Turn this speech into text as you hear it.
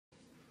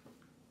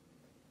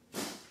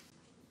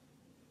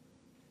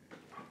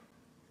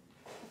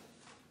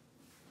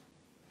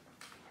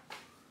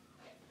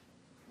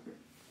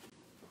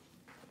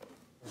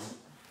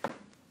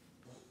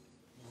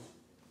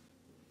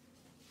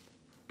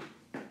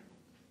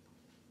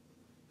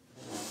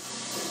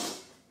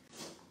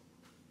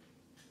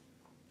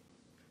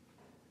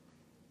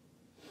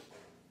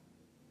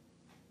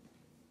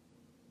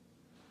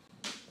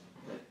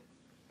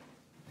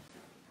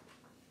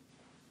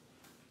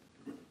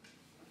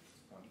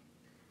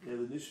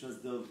the Nishmas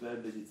Dov Ben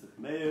Yitzchak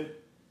Meir,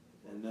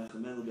 and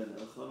Menachem Mendel Ben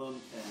Elchanan,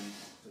 and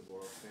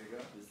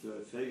Mr.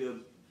 Fega,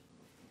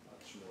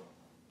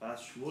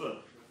 Bas Shmuel,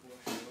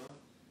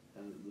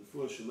 and the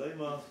four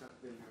Shalema,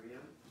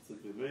 Yitzchak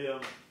Ben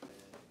Miriam,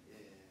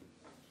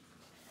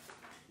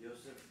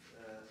 Yosef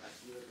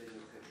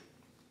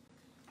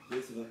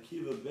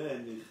Akiva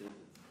Ben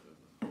Yocheved.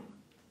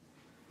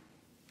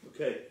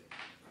 Okay.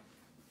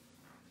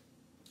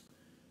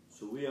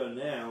 So we are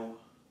now.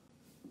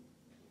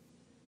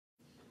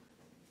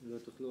 לא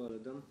תאכלו על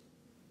אדם.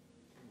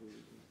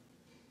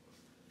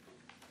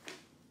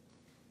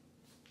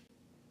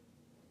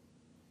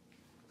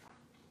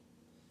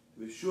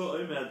 V'shua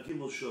omer ad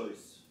gimel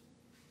shois.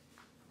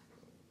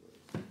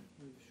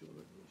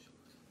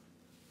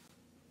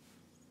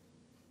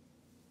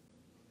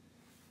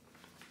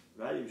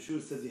 Right,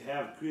 Yeshua says you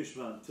have Kriya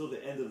Shema until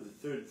the end of the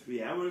third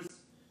 3 hours.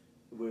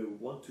 We're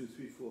 1, 2,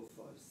 3, 4,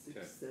 5,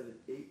 6, 7,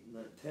 8,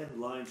 9, 10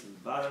 lines in the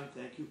bottom.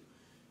 Thank you.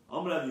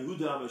 Amar Rabbi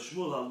Yehuda, Amar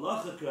Shmuel,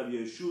 halacha Rabbi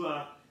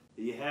Yeshua,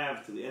 that you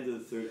have to the end of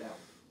the third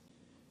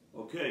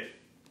hour. Okay.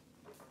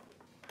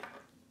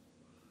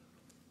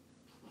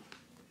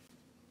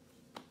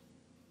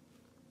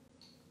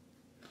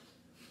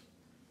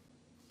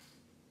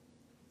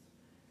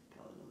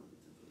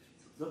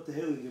 It's up to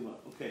Haley Gemara.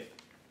 Okay.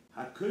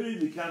 Hakuri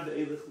mikam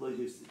ve'elech lo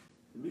yifsid.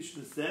 The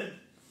Mishnah said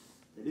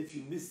that if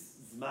you miss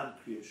Zman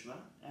Kriya Shema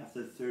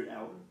after the third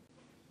hour,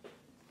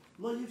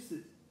 lo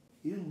yifsid.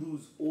 You didn't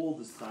lose all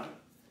the schar,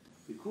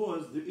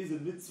 because there is a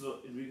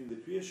mitzvah in reading the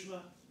Kriya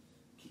Shema.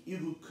 Ki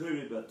ilu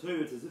kore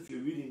b'Torah, it's as if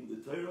you're reading the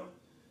Torah.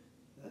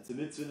 That's a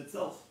mitzvah in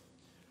itself.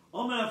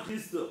 Omer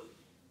Avchista,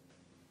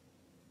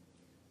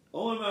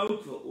 Omer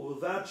Ma'ukva,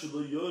 u'levad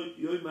shelo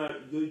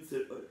yoymar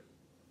yoytzer or.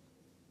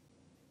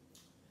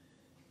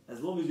 As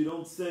long as you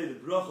don't say the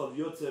bracha of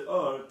Yotzer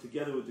Or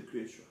together with the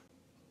Kriya Shema.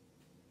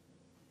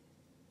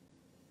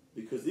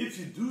 Because if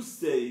you do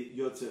say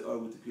Yotzer Or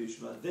with the Kriya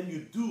Shema, then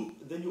you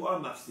are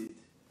mafsid.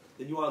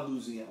 Then you are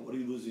losing out. What are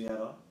you losing out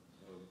on?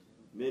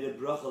 Made a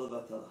bracha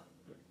levatala.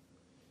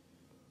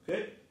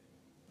 Okay?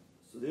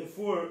 So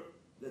therefore,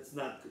 that's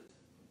not good.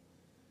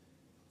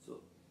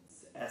 So,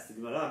 ask the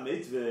Gemara,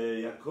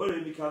 Meitveh,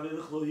 Yakore mikam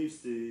elech lo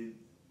hifstid,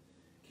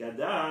 ki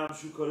adam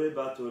shu kore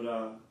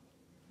b'Torah.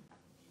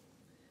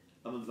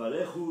 So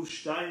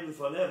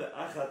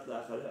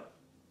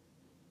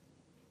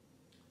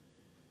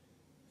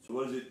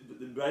what is it?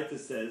 The Breita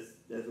says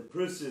that if a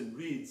person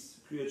reads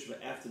Kriya Shema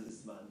after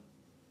this man,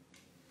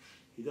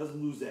 he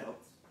doesn't lose out.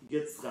 He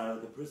gets schar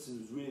like a person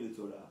who's reading the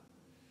Torah.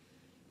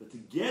 But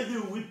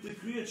together with the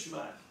Kriya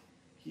Shema,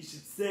 he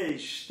should say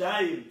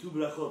shtayim tu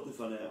berachot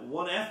lefaneh,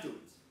 one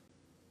afterwards.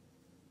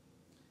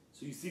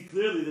 So you see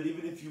clearly that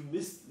even if you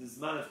missed this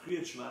man of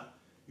Kriya Shema,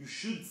 you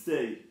should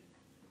say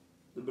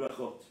the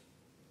berachot.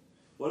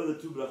 What are the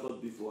two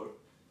berachot before?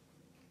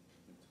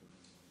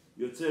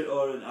 Yotzer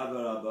Or and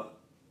Abba Rabba.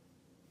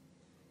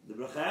 The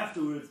bracha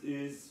afterwards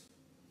is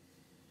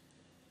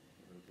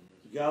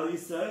Gal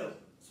Yisrael.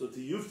 So to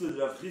Yufta,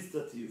 the Rav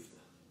Chisda to Yufta.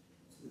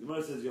 So the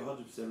Gemara says you're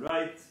 100%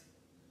 right.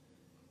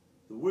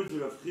 The words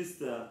of Rav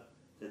Chisda,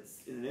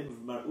 that's in the name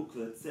of Mar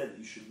Ukva, that said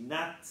you should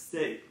not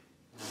say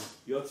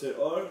Yotzer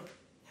Or,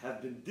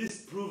 have been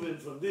disproven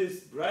from this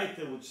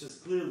Breita, which says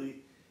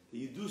clearly that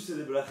you do say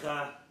the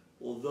bracha,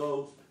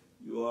 although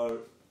you are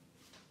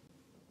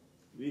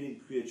reading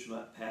Kriya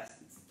Shema past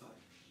its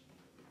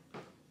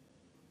time.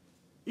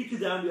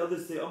 Ikadam, the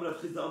others say, Amar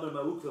Rav Chisda, Amar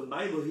Ma'ukva,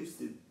 Mai lo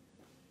hifsid,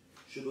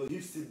 shelo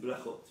hifsid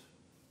brachot.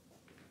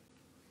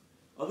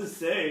 Others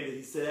say that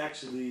he said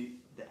actually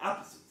the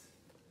opposite.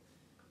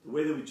 The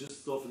way that we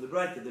just saw from the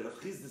Breita, that Rav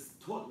Chisda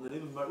taught in the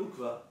name of Mar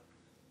Ukva,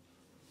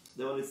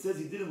 that when it says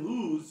he didn't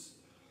lose,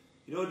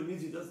 you know what it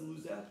means he doesn't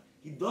lose out?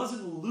 He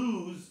doesn't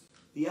lose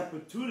the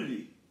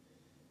opportunity,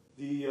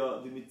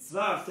 the mitzvah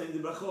of saying the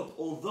berachot,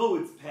 although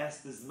it's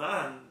past the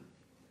zman,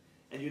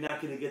 and you're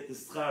not going to get the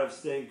schar of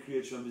saying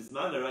Kriya Shema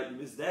bizman, right? You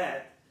missed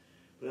that,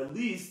 but at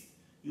least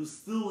you'll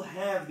still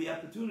have the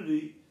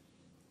opportunity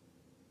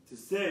to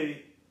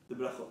say the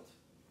berachot.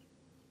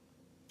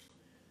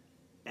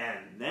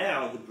 And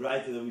now the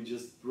Breita that we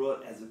just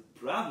brought as a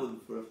problem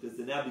for Rav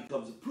Chisda now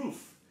becomes a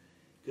proof,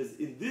 because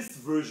in this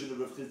version of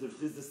Rav Chisda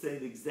is saying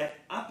the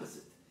exact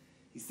opposite.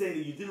 He's saying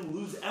that you didn't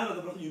lose out on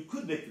the bracha, you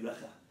could make the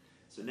bracha.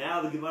 So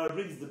now the Gemara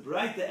brings the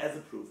Breita as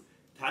a proof.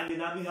 Tanya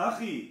nami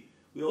hachi.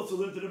 We also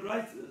learned in the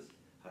Breita.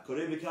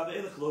 Hakorei mikam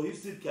ve'elech lo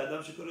hifsid ki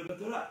adam shekorei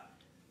b'Torah.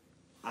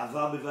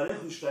 Aval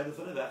mevarechu shtayim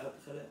lefaneh ve'achat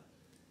t'chareh.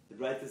 The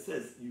Breita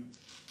says you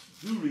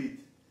do read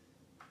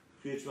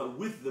Kriya Shema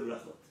with the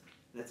berachot.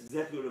 That's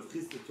exactly what Rav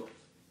Chisda taught.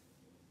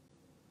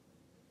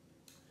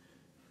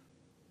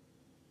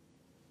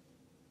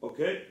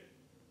 Okay.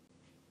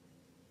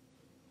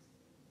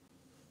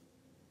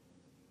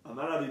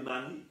 Amar Rabbi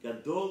Mani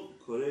gadol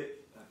koreh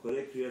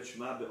קורא קריאת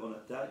שמע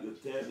בעונתה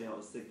יותר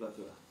מהעוסק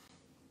בתורה.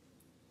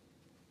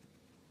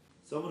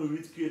 Someone who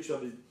reads Kriyat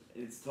Shema in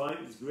its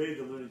time is greater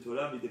than learning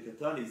Torah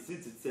midekatani,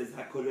 since it says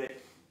HaKoreh.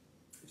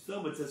 If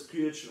someone says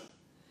Kriyat Shema,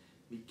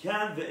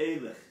 Mikan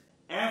ve'elech,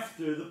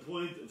 after the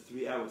point of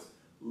 3 hours,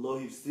 lo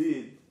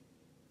hifsid,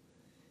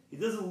 he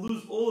doesn't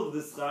lose all of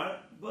the schar,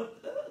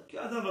 but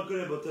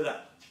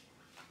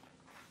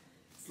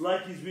it's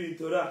like he's reading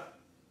Torah.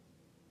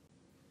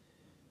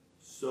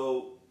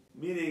 So,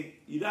 meaning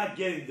you're not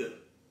getting the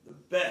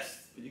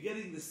best, but you're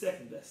getting the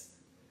second best.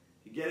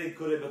 You're getting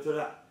Koreh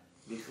B'Torah.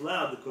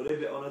 Michlal, the Koreh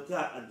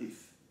Be'onata,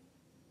 Adif.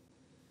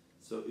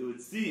 So it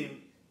would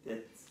seem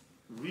that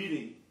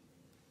reading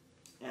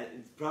at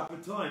its proper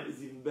time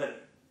is even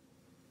better.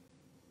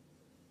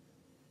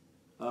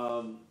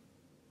 Now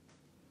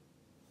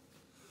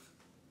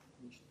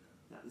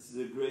this is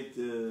a great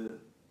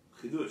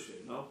chidush,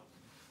 you know?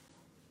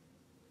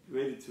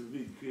 Ready to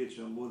read Kriyat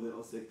Shema more than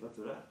Osek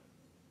B'Torah.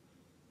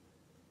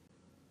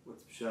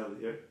 What's Pshat over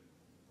here?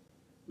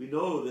 We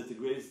know that the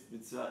greatest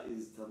mitzvah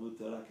is Talmud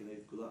Torah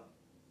K'neged Kulam.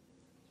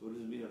 So what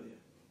does it mean over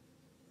here?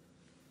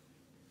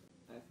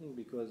 I think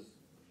because,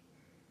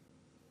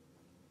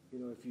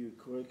 if you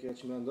correct Kriyat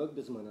Shema not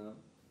Bizmana,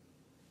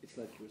 it's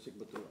like you're sick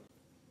Torah.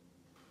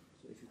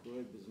 So if you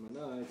correct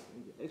Bizmana, it's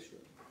extra.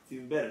 It's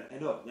even better. I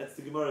know. That's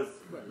the Gemara's.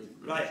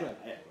 Right.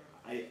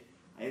 I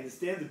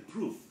understand the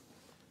proof.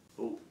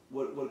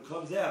 But what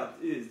comes out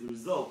is the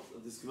result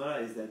of this Gemara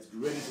is that it's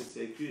greater to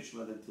say Kriyat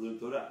Shema than to learn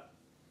Torah.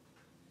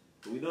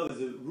 But we know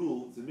there's a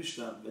rule, it's a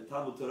Mishnah, that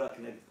Talmud Torah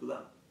K'neged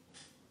Kulam.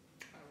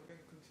 I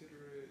wouldn't consider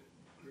it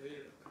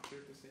greater,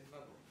 consider the same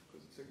level,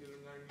 because it's a good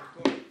learning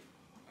Torah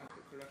at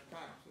the correct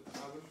time. So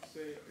I wouldn't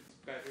say it's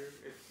better,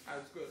 it's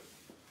as good.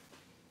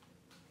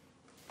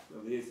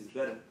 Over here it says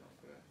better.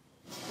 Okay.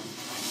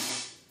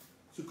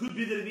 So it could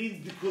be that it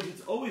means because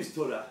it's always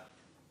Torah.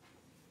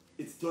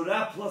 It's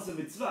Torah plus a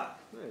mitzvah.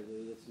 Right,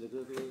 that's exactly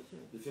what it's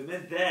saying. If it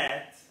meant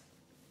that,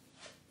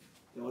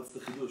 then what's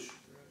the chidush?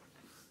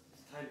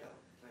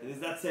 And it's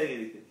not saying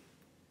anything.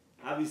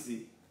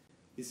 Obviously,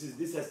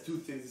 this has two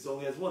things, this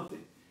only has one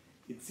thing.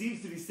 It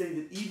seems to be saying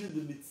that even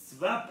the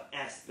mitzvah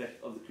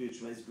aspect of the Kriyat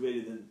Shema is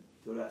greater than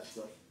Torah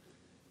itself.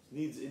 It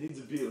needs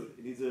a biur,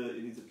 it needs a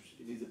pshat,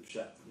 it needs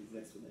an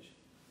explanation.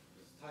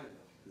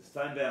 It's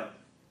time bound.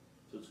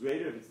 So it's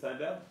greater if it's time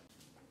bound?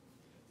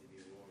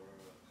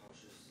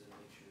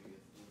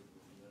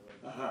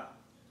 Aha.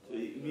 So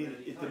you mean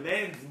it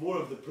demands more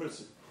of the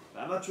person.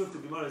 I'm not sure if the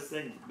Gemara is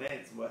saying it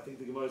demands more. I think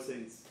the Gemara is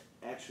saying it's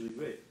actually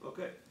great.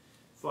 Okay,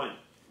 fine.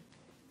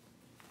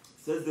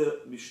 Says the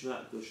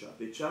Mishnah Tosha.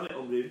 Beit Shammai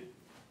Omrim.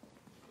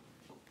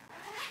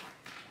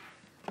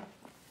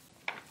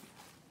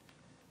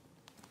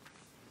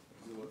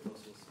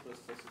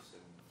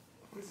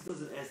 This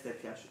doesn't ask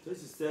that kasha.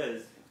 Tosha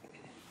says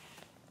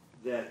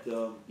that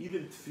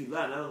even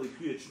tefillah, not only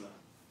Kriyat Shema,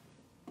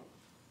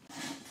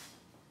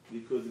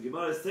 because the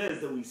Gemara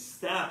says that we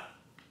stop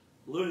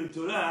learning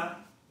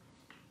Torah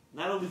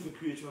not only for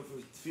Kriyat Shema, for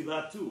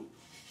tefillah too.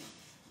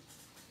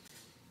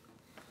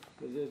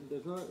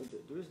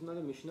 There is not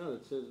a Mishnah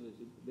that says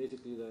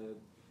basically that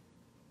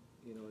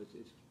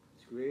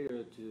it's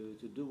greater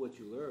to do what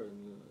you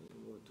learn,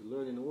 or to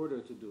learn in order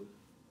to do.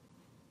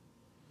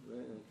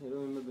 Right? I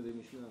don't remember the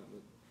Mishnah,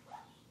 but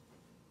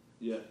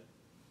yeah,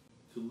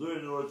 to learn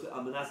in order to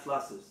amanas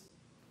lasses.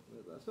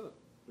 That's all.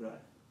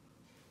 Right.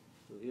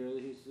 So here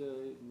he's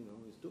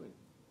he's doing.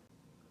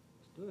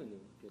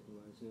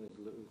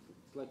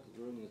 It's like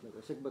learning. It's like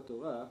Osek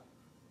B'Torah,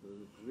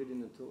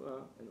 reading the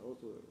Torah, and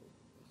also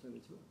a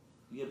mitzvah.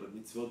 Yeah, but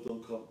mitzvot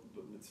don't come.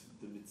 But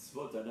the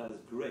mitzvot are not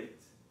as great.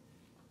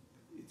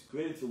 It's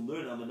greater to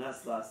learn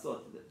amanas lasot.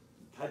 The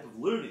type of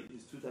learning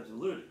is two types of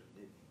learning,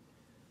 maybe.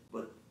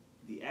 But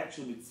the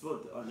actual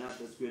mitzvot are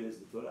not as great as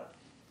the Torah.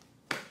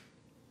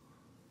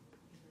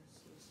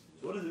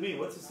 So what does it mean?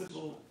 What's the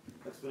simple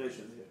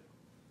explanation here?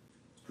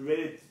 It's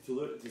greater to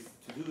learn to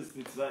do this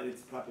mitzvah in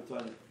its proper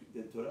time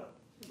than Torah.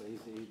 But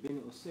he's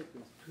being osek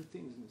with two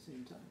things in the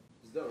same time.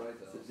 Is that right?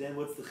 So then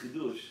what's the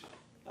chidush?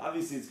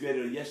 Obviously it's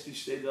greater. Yeshli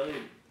shtei darim.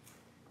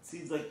 It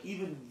seems like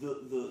even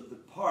the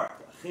part,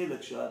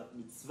 achelek shel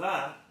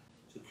mitzvah,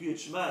 shel Kriyat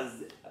Shema,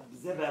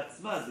 zeh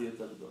b'atzma zeh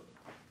yoter gadol.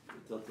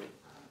 Yoter tov.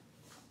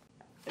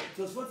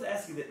 So what's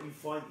asking that you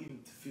find even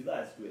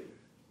tefillah is greater?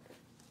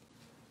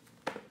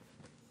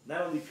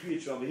 Not only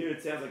Kriyat Shema, but here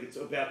it sounds like it's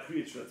about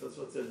Kriyat Shema. That's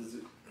what it says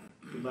in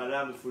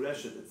Gemara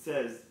Mefureshet. It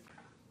says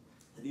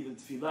that even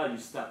tefillah you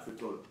stop for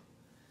Torah.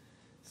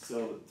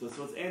 So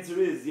what's answer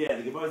is, yeah,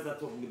 the Gemara is not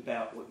talking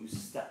about what you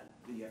stop,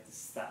 that you have to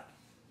stop.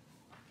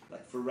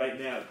 Like for right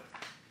now,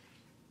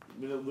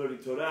 you're learning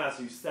Torah,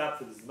 so you stop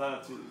for the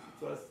Zman to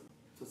Torah.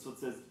 That's what it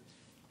says.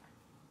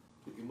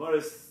 The Gemara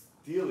is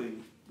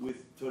dealing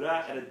with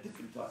Torah at a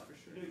different time.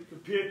 You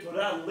compare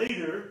Torah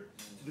later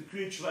to the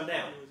Kriyat Shema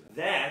now.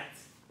 That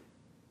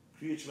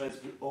Kriyat Shema is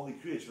only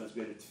Kriyat Shema is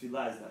greater.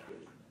 Tefillah is not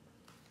greater.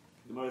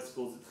 The Gemara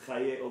calls it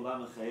Chaye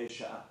Olam and Chaye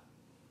Sha'ah.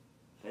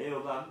 Chaye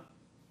Olam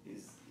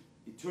is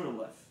eternal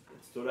life.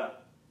 It's Torah.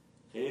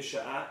 Chaye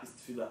Sha'ah is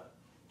Tefillah.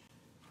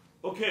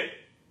 Okay.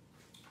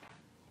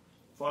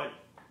 Fine.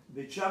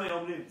 Beit Shammai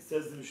Omrim,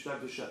 says the Mishnah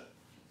Kedusha.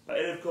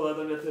 Ha'erev kol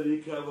adam yater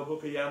yikra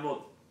u'babokar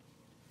ya'amod.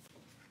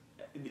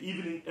 In the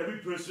evening, every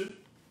person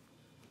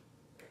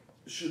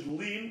should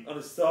lean on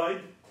his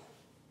side,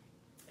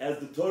 as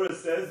the Torah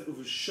says,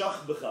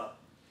 uv'shach b'cha,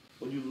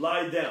 when you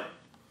lie down.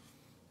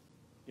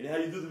 And how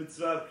you do the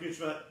mitzvah of Kriyat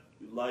Shema,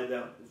 you lie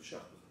down.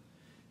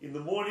 In the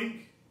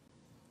morning,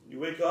 you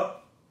wake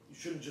up, you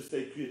shouldn't just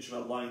say Kriyat Shema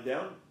lying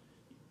down,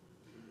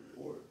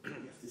 or you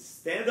have to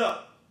stand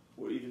up,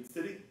 or even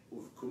sitting,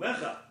 or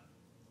kumecha,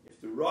 you have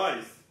to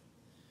rise.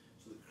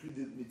 So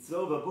the mitzvah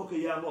of Aboka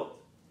Yamot,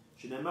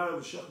 Shenamar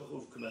of Shachmach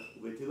of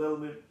kumecha,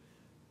 Uvetilelmin,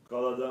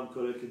 Kol Adam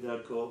Kore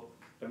Kedarko,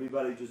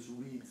 everybody just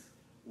reads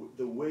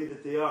the way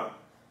that they are.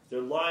 They're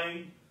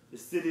lying, they're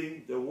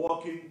sitting, they're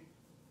walking,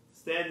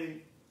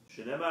 standing.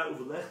 Shenamar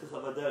Uvelech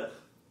Techavaderech.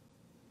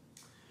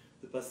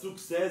 The pasuk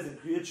says in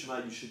Kriyat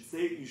Shema,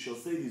 you shall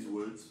say these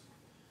words.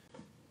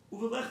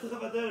 Uvelech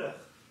techavaderech,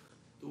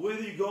 the way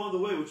that you go on the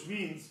way, which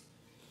means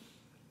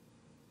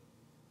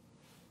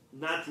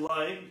not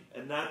lying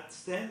and not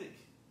standing,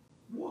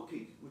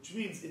 walking, which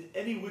means in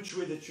any which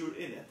way that you're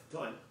in at the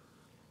time,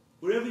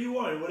 wherever you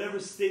are, in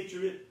whatever state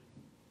you're in.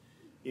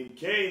 In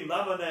Kain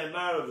lama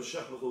ne'emar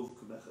v'shach v'chov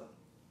kumecha.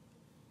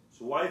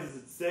 So why does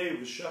it say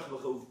v'shach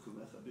v'chov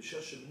kumecha?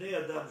 B'shash b'nei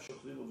adam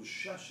shochvim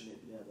v'shash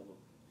b'nei adam.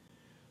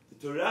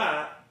 The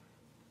Torah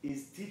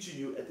is teaching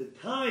you at the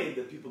time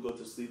that people go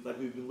to sleep, like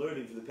we've been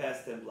learning for the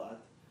past 10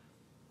 blot,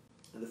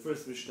 and the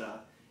first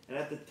Mishnah, and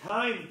at the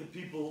time that the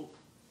people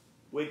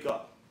wake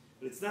up.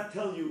 But it's not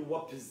telling you in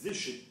what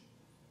position,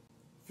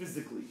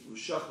 physically,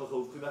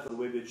 the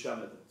way Beit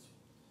Shammai does.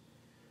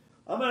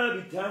 Amar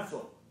Rabbi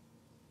Tarfon.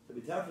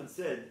 Rabbi Tarfon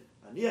said,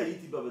 Ani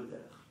hayiti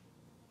b'derech.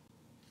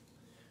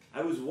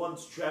 I was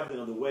once traveling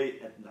on the way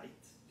at night.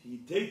 He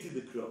tated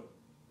the crow,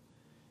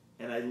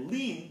 and I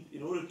leaned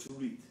in order to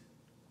read.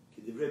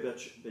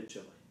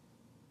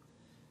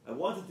 I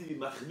wanted to be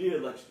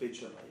machmir like Beit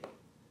Shammai,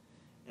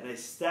 and I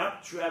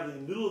stopped traveling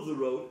in the middle of the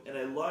road, and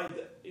I lied.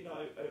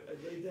 I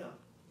lay down.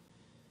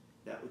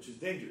 Now, which is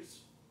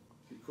dangerous,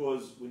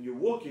 because when you're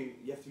walking,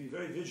 you have to be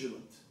very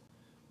vigilant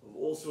of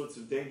all sorts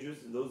of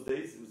dangers. In those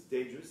days, it was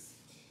dangerous.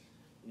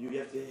 You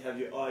have to have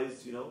your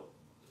eyes, to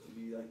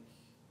be like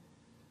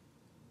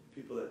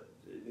people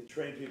they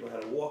train people how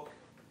to walk.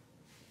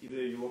 Even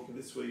though you're walking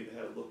this way, you know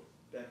how to look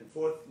back and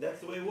forth. That's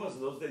the way it was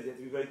in those days. You have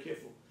to be very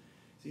careful.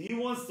 So he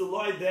wants to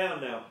lie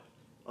down now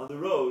on the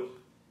road.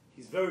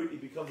 He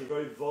becomes a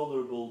very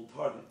vulnerable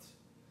target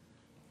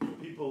for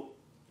people.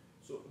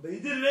 But he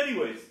did it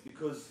anyways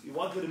because he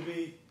wanted to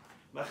be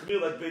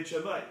machmir like Beit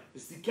Shammai.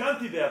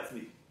 V'stikanti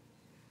be'atzmi,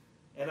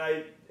 and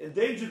I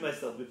endangered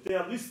myself.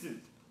 B'pnei alistim,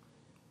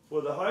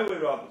 for the highway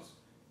robbers.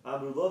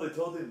 Amru lo, they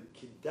told him,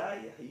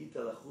 Kidai hayita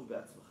lachu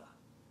be'atzmacha,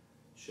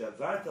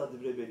 she'avarta al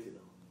divrei Beit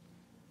Hillel.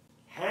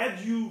 Had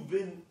you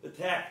been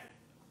attacked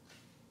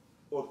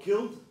or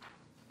killed,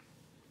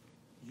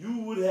 you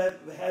would have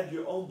had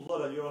your own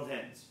blood on your own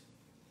hands,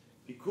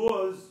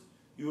 because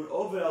you were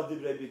over al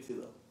divrei Beit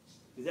Hillel.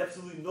 There's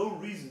absolutely no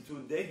reason to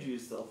endanger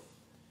yourself.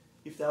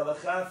 If the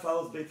halacha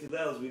follows Beit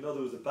Hillel, as we know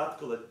there was a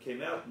batkel that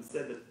came out and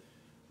said that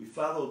we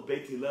followed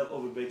Beit Hillel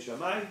over Beit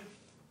Shammai,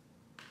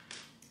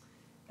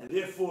 and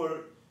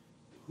therefore,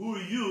 who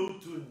are you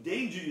to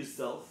endanger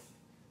yourself,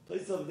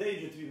 place of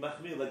danger to be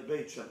machmir like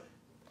Beit Shammai?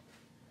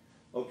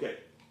 Okay,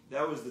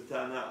 that was the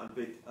Tana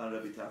on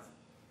Rabbi Tarfon.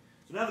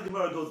 So now the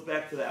Gemara goes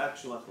back to the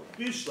actual Achot.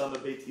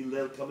 Bishlama Beit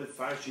Hillel kameh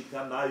farshi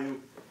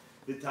tamayu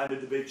v'tayme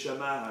de Beit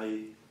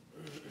Shammai.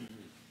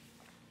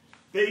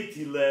 Beit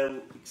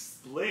Hillel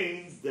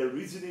explains their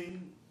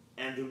reasoning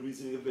and the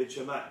reasoning of Beit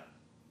Shammai,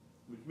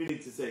 meaning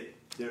to say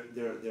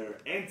their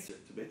answer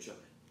to Beit Shammai.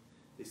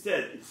 They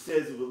said it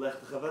says uvelech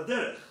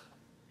techavaderech,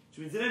 which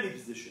means in any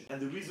position, and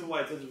the reason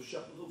why it says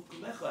v'shach v'chov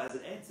kumecha as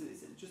an answer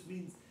is that it just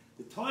means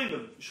the time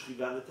of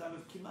shchiva and the time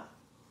of kima.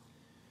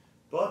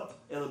 But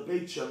el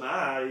Beit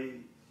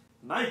Shammai,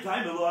 my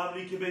time elo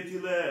amri ke Beit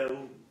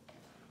Hillel.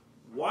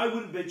 Why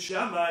wouldn't Beit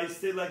Shammai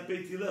stay like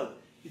Beit Hillel?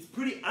 It's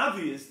pretty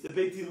obvious that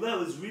Beit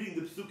Hillel is reading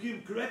the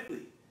psukim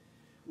correctly.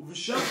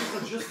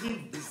 Uv'shachucha just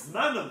means the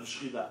zman of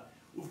shchiva.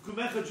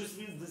 Uv'kumecha just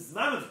means the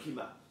zman of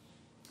kima.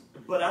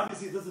 But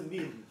obviously it doesn't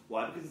mean,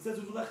 why? Because it says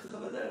uv'lech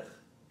techavaderech.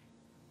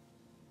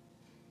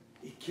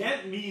 It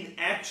can't mean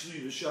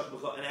actually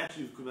v'shachmecha and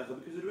actually v'kumecha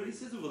because it already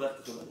says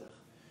uv'lech techavaderech.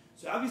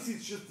 So obviously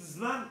it's just the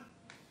zman.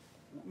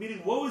 Meaning,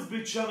 what was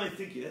Beit Shammai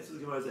thinking? That's what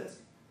the Gemara is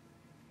asking.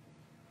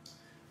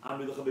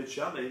 Amri l'cha Beit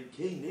Shammai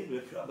kein neim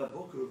v'kra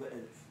b'boker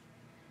v'elef.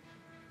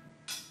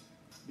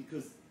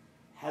 Because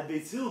had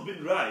Beit Hillel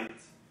been right,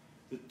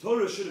 the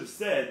Torah should have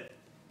said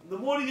in the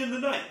morning and the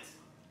night.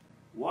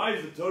 Why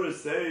is the Torah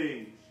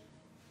saying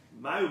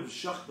Mayu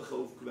b'shach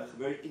b'cha uv'kumecha?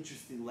 Very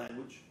interesting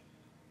language.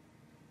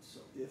 So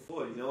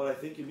therefore, you know what I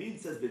think it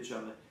means, says Beit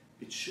Shammai.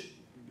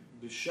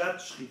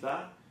 B'shat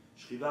shchiva,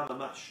 shchiva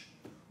mamash.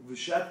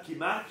 V'shat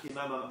kima,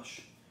 kima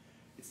mamash.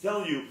 It's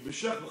telling you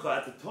b'shach b'cha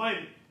at the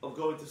time of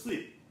going to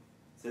sleep.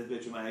 Says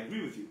Beit Shammai, I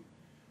agree with you.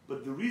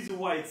 But the reason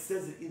why it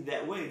says it in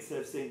that way instead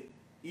of saying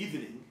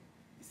evening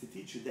is to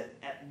teach you that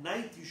at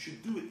night you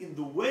should do it in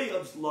the way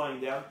of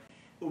lying down.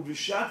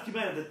 V'shat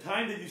kima, at the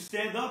time that you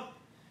stand up,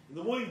 in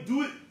the morning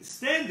do it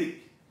standing.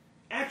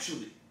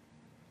 Actually.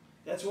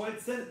 That's why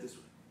it said it this way.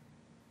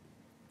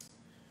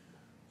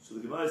 So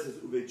the Gemara says,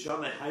 Ubeit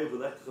Shammai hayu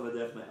v'lech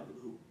techavaderech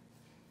ma'avalahu.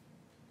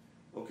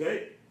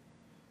 Okay?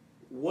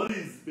 What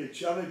is Beit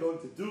Shammai going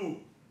to do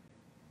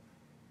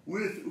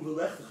with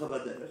Uvelechtecha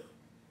Baderech?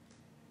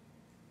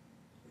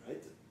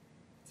 Right?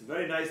 It's a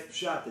very nice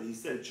pshat that he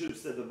said, it should have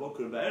said the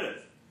Boker and Ba'erev,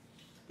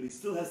 but he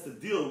still has to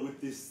deal with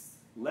this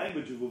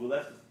language of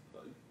Uvelechtecha,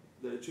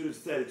 that it should have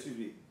said, excuse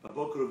me,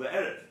 Boker and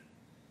Ba'erev.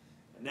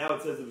 And now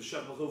it says that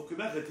V'sham Machov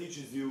Kumecha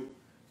teaches you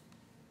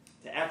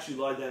to actually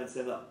lie down and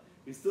stand up.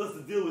 He still has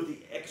to deal with the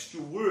extra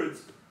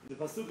words in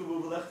the Pasuk of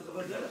Uvelechtecha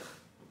Baderech.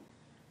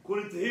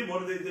 According to him,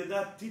 what are they? They're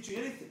not teaching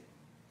anything.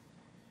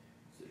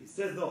 So he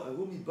says, no,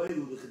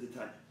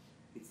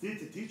 it's there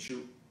to teach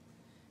you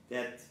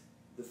that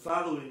the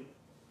following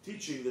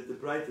teaching that the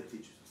Braita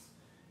teaches us.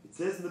 It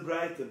says in the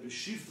Braita,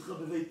 B'shivtecha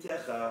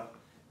b'veitecha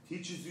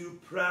teaches you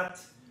prat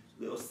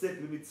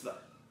le'osek b'mitzvah.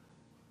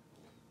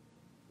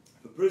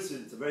 If a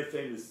person, it's a very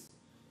famous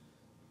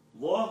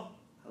law,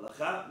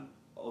 halacha,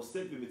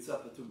 osek b'mitzvah,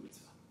 patur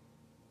b'mitzvah.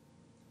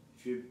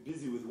 If you're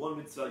busy with one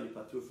mitzvah, you're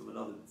patur from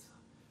another mitzvah.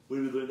 Where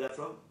do we learn that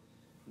from?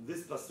 From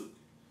this pasuk.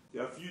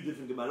 There are a few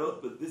different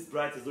gemarot, but this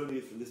Braita is learning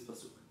it from this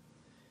pasuk.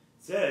 It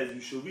says you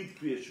shall read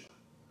Kriyat Shema.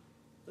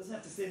 It doesn't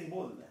have to say any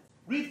more than that.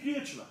 Read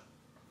Kriyat Shema.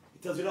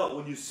 It tells you no.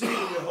 When you're sitting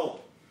in your home,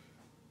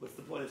 what's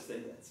the point of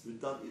saying that? It's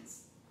redundant.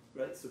 It's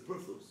right,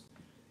 superfluous.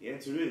 The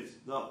answer is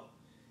no.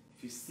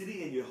 If you're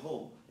sitting in your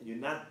home and you're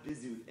not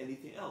busy with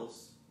anything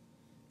else,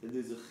 then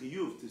there's a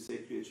chiyuv to say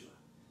Kriyat Shema.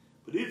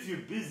 But if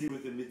you're busy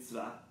with a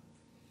mitzvah,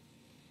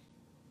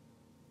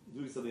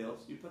 you're doing something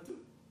else, you're patur.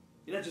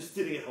 You're not just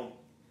sitting at home.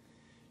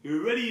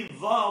 You're already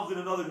involved in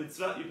another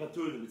mitzvah, you're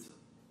patur in the mitzvah.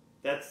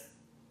 That's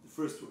the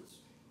first words.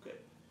 Okay.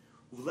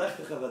 So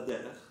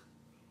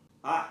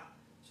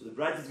the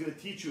Braita is going to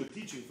teach you a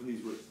teaching from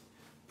these words.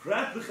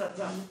 Prat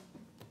v'chatan.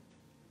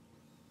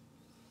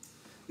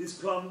 This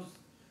comes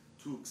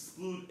to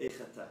exclude a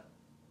chatan.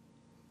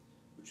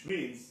 Which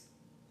means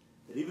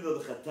that even though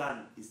the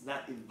chatan is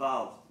not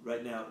involved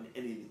right now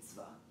in any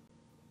mitzvah,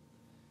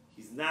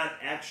 he's not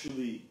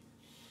actually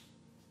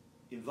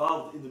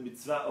involved in the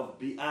mitzvah of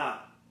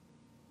bi'ah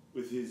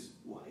with his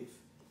wife,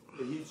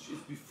 but it's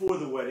before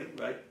the wedding,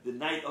 right? The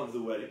night of the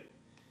wedding.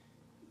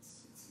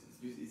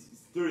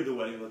 It's during the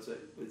wedding, let's say,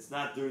 but it's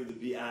not during the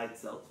bi'ah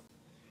itself.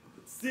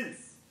 But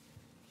since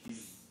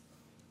his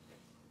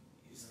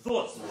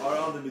thoughts are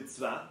on the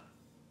mitzvah,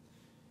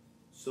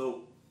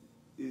 so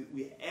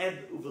we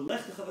add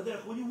uvelechtecha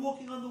baderech when you're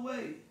walking on the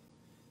way,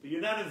 but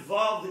you're not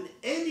involved in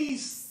any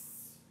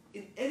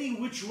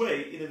which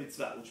way in a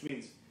mitzvah, which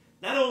means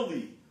not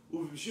only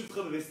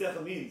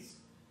means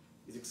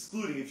is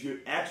excluding if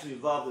you're actually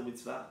involved in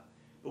mitzvah.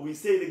 But we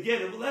say it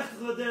again,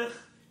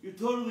 you're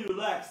totally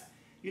relaxed.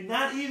 You're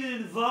not even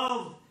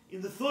involved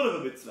in the thought of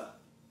a mitzvah.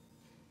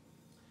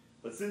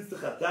 But since the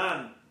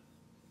chatan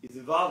is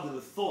involved in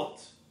the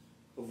thought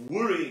of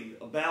worrying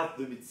about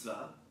the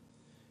mitzvah,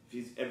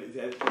 if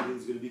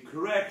everything's going to be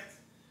correct,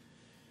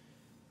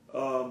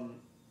 to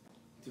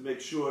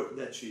make sure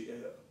that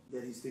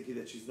that he's thinking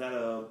that she's not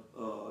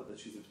that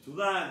she's a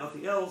ptula,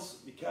 nothing else.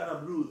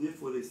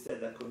 Therefore they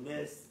said that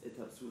kones et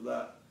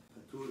hapsula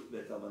patur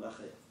ve'et almana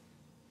chayav.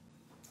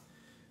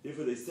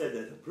 Therefore they said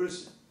that a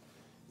person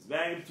is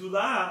marrying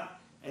ptula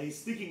and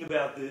he's thinking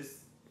about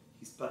this,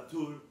 he's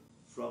patur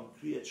from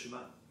Kriyat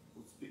Shema.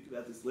 We'll speak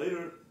about this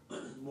later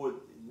in more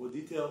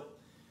detail.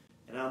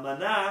 And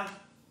almana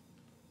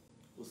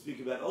we'll speak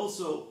about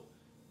also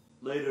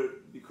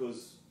later,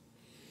 because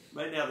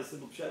right now the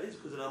simple pshat is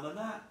because in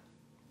almana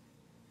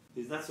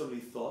there's not so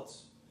many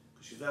thoughts,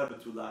 because she's not a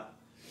betula.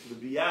 So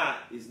the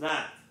biyah is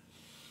not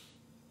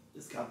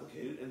as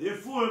complicated, and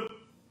therefore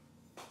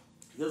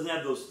he doesn't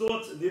have those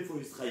thoughts, and therefore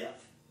he's chayav.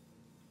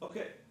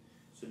 Okay,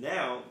 so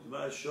now the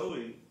Gemara is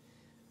showing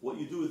what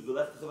you do with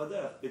v'lechtecha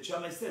baderech. Beit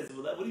Shammai says,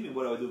 what do you mean?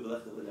 What do I do with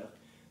v'lechtecha baderech?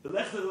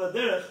 V'lechtecha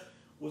baderech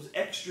was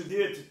extra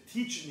there to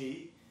teach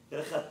me that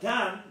a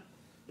chatan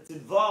that's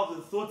involved in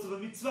the thoughts of a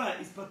mitzvah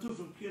is patur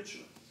from Kriyat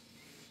Shema.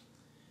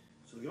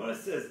 So the Gemara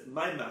says,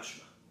 my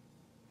mashma.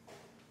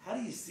 How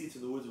do you see it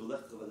in the words of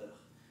V'lechtecha baderech?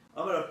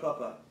 Amar Rav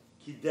Papa,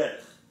 ki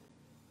derech.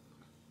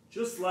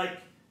 Just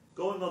like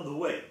going on the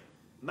way.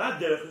 Ma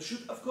derech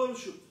reshut, of course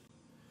reshut.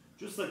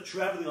 Just like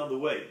traveling on the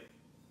way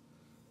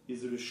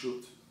is a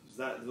reshut.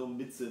 There's no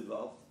mitzvah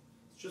involved.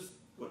 It's just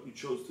what you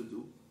chose to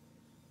do.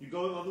 You're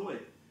going on the way.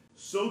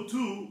 So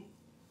too,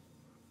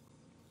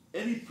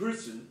 any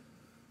person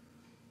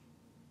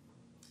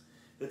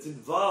that's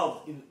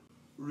involved in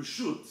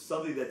reshut,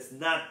 something that's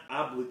not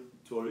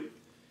obligatory,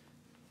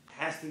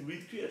 has to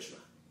read Kriyat Shema.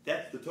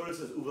 That the Torah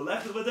says,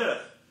 Uvelechtecha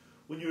baderech.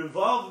 When you're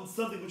involved in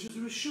something which is a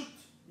reshut,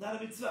 not a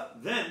mitzvah,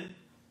 then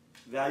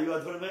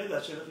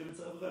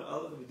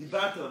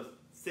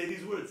say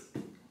these words.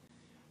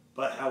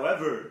 But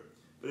however,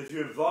 if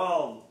you're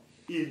involved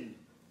in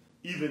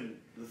even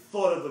the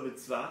thought of a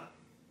mitzvah,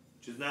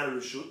 which is not a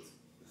reshut,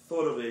 the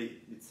thought of a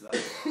mitzvah,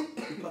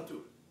 you're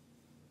patur.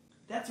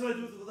 That's what I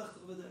do with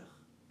Uvelechtecha baderech.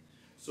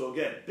 So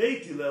again,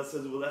 Beit Hillel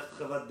says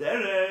Uvelechtecha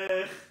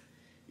baderech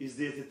is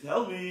there to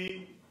tell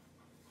me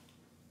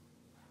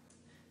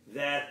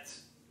that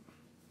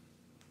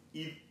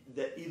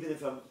even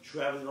if I'm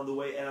traveling on the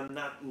way and I'm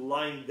not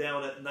lying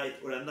down at night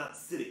or I'm not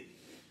sitting,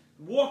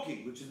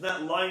 walking, which is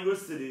not lying or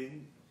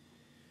sitting.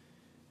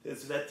 And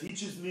so that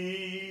teaches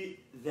me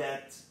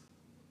that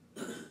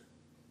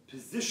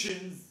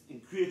positions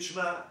in Kriyat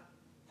Shema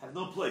have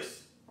no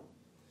place.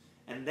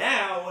 And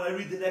now, when I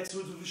read the next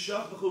words of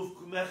V'shach b'chuv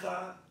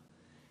kumecha,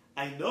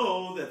 I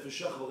know that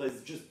V'shach b'chuv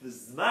is just the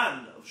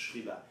zman of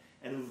Shchiva,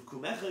 and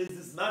Kumecha is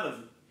the zman of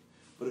it.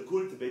 But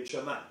according to Beit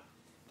Shammai,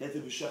 that the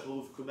V'shach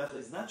b'chuv kumecha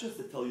is not just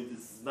to tell you the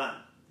zman,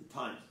 the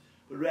times,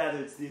 but rather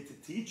it's there to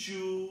teach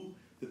you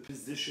the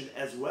position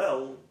as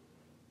well.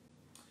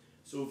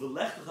 So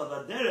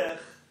V'lechtecha v'derech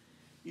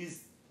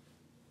is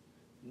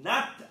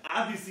not,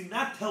 obviously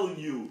not telling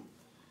you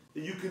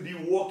that you can be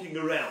walking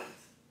around.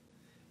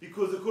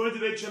 Because according to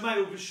Beit Shammai,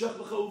 Uv'shach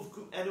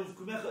b'cha and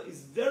Uv'kumecha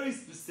is very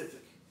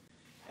specific.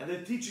 And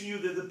they're teaching you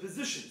the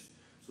positions.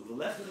 So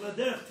V'lechtecha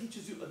v'derech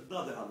teaches you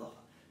another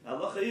halacha. The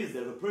halacha is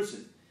that if a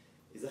person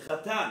is a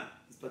chatan,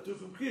 he's patur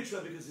from Kriyat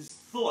Shema because his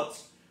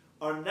thoughts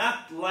are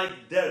not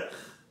like derech.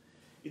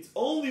 It's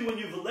only when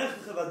you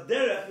V'lechtecha v'derech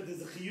that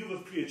there's a chiyuv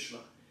of Kriyat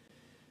Shema.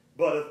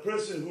 But a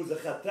person who's a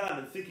chatan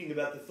and thinking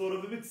about the thought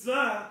of a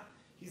mitzvah,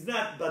 he's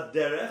not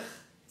baderech,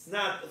 it's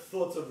not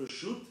thoughts of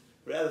reshut,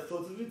 rather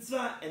thoughts of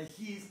mitzvah, and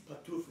he's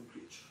patur from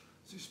Kriyat Shema.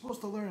 So you're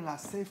supposed to learn an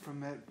aseh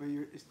from it, but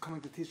it's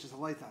coming to teach us a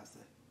light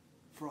aseh.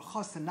 For a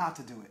chassan not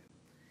to do it.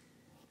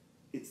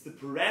 It's the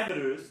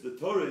parameters, the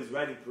Torah is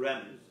writing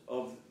parameters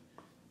of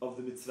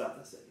the mitzvah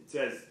aseh. It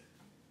says,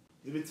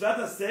 the mitzvah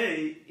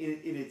aseh,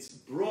 in its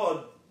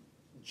broad,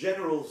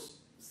 general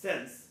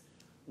sense,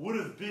 would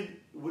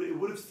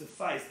have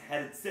sufficed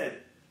had it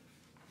said,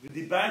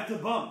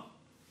 V'dibarta bam.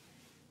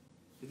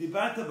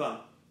 V'dibarta bam.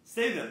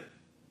 Say them.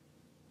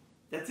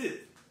 That's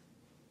it.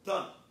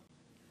 Done.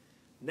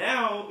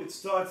 Now it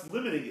starts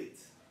limiting it.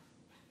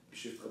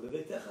 B'shivtcha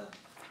b'beitecha,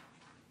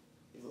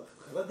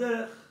 v'lechtecha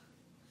v'derech,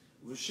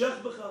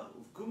 v'shech b'cha,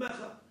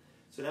 v'kumecha.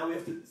 So now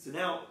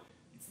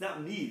it's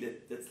not me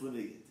that's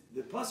limiting it.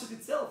 The pasuk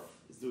itself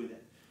is doing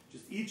that.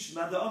 Just each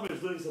Mada Amr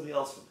is learning something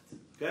else from it.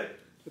 Okay?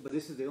 But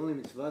this is the only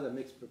mitzvah that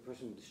makes a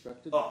person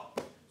distracted? Oh,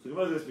 so the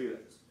Gemara is going to speak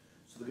like this.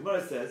 So the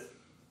Gemara says,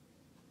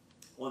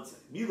 one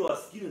second. Milo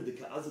askina de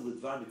ka'azal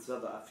l'dvar mitzvah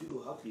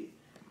va'afilu hachi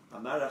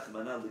amarach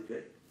manal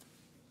l'krei.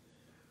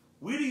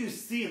 Where do you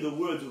see in the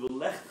words of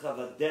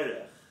V'lechtecha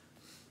v'derech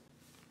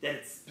that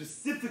it's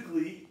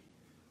specifically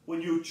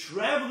when you're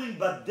traveling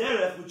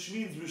baderech, which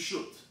means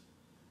reshut,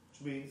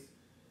 which means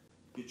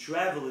you're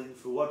traveling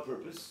for what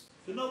purpose?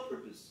 For no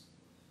purpose.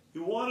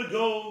 You want to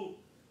go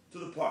to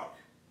the park.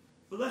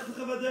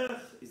 V'lechtecha v'derech.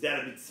 Is that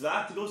a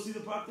mitzvah to go see the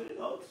park today?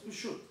 No, it's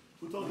reshut.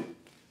 Who told you?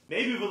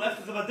 Maybe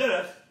V'lechtecha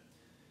v'derech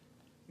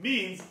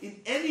means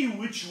in any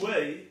which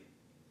way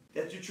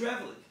that you're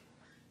traveling.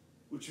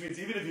 Which means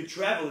even if you're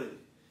traveling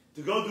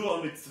to go do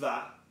a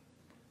mitzvah,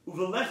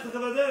 Uv'lechtecha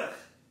v'derech,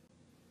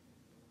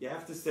 you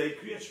have to say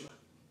Kriyat Shema.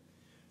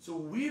 So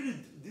where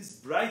did this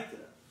Breita,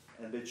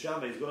 and Beit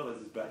Shammai is going like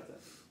this Breita,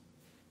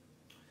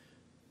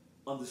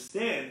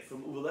 understand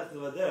from Uv'lechtecha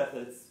v'derech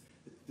that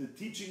the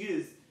teaching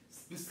is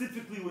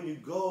specifically when you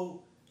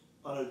go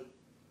on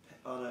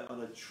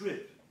a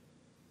trip,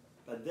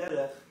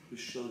 Baderech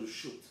b'shel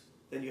reshut,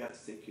 then you have to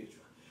say Kriyat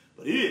Shema.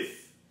 But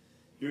if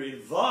you're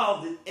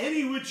involved in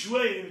any which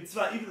way in a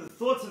mitzvah, even the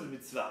thoughts of a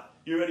mitzvah,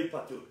 you're already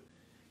patur.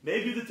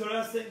 Maybe the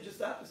Torah is saying just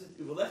the opposite.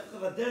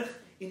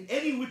 In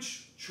any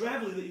which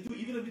traveling that you do,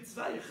 even a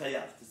mitzvah, you're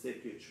chayav to say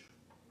Kriyat Shema.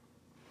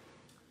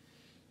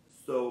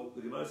 So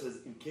the Gemara says,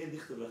 "Im ken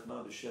dichtav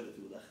rachma b'shevet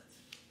ulechet."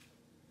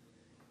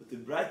 What the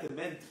Breita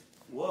meant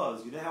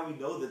was, you know how we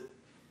know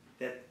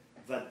that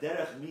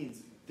vaderech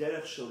means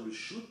derech shel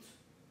reshut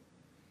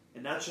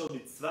and not shel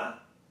mitzvah?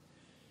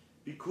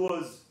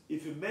 Because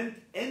if it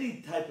meant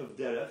any type of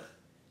derech,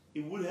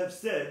 it would have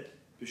said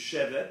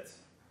b'shevet,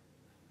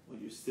 when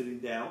you're sitting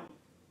down,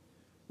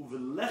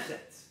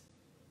 uvelechet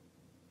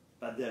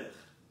baderech,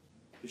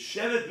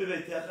 b'shevet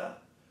b'beitecha,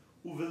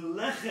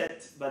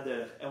 uvelechet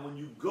baderech, and when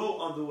you go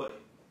on the way.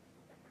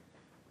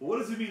 But what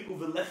does it mean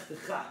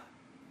uvelechtecha?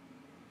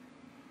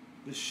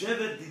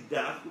 B'shevet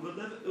didach,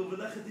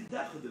 uvelechet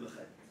didach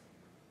uvelechet.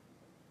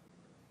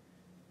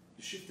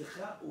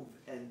 B'shivtecha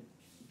and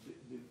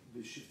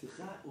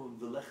b'shivtecha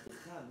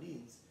uvelechtecha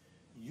means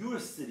you're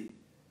sitting,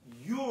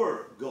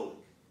 you're going,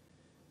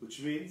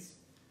 which means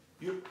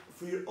you're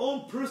for your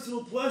own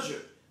personal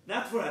pleasure,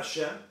 not for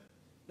Hashem,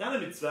 not a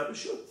mitzvah,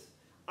 b'shut.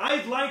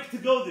 I'd like to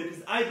go there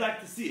because I'd like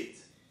to see it.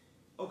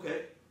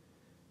 Okay.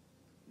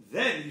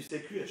 Then you say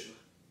Kriyat Shema.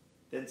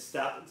 Then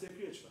stop and say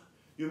Kriyat Shema.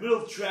 You're in the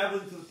middle of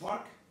traveling to the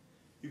park.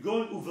 You're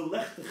going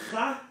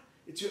uvelechtecha.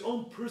 It's your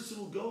own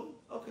personal going.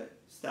 Okay.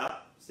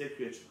 Stop. Say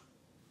Kriyat Shema.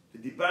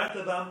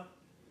 V'dibarta bam.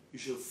 You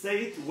shall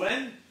say it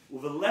when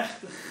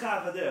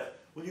uvelechtecha v'derech.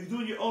 When you're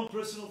doing your own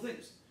personal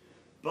things.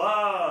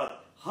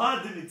 But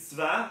had the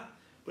mitzvah.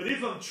 But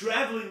if I'm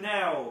traveling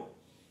now,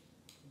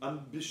 I'm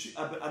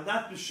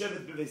not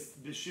b'shevet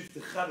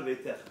b'shivtecha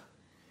b'beitecha.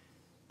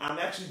 I'm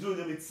actually doing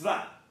a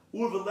mitzvah.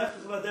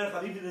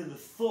 I'm even in the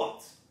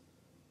thought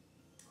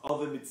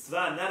of a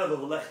mitzvah, not of a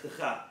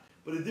v'lechtecha,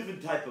 but a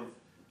different type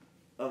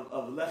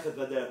of lechet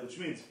v'derech, which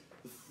means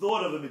the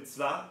thought of a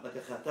mitzvah, like a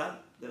chatan,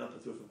 then I'm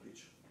patur from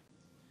preacher.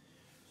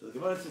 So the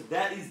Gemara says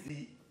that is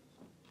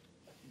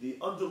the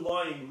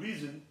underlying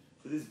reason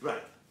for this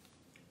bright.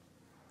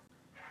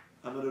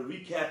 I'm going to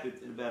recap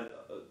it in about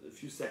a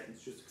few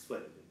seconds, just to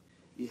explain it.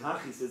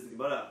 Ihachi says the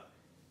Gemara,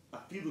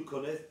 afilu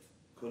kones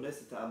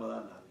et ha'amala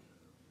nami.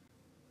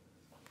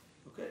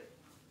 Okay,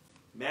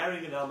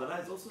 marrying an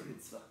almanah is also a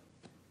mitzvah,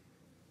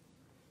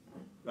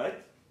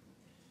 right?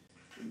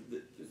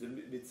 There's a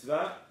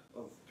mitzvah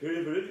of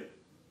period v'rivya.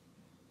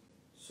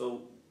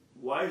 So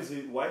why is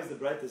the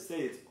bright to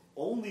say it's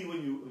only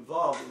when you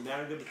involve in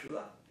marrying a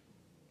b'tulah?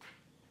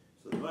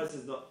 So the Gemara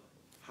says no,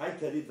 hay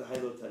tarit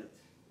v'hay lo tarit,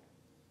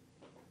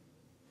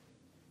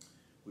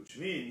 which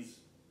means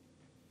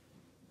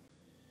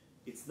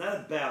it's not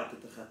about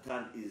that the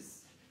chatan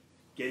is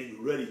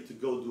getting ready to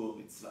go do a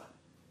mitzvah.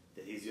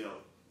 That he's,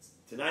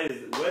 tonight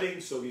is the wedding,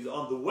 so he's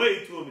on the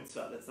way to a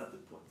mitzvah. That's not the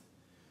point.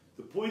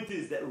 The point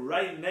is that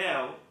right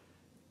now,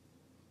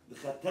 the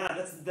chatan,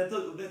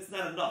 that's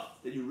not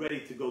enough that you're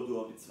ready to go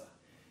do a mitzvah.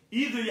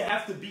 Either you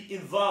have to be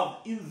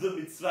involved in the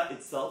mitzvah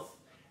itself,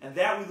 and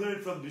that we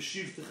learn from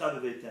B'shiv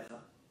Techa B'veitecha.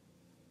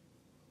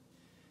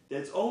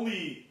 That's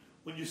only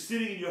when you're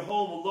sitting in your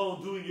home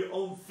alone doing your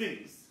own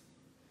things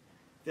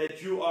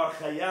that you are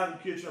chayav and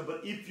kirchma.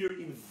 But if you're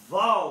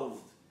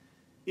involved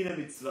in a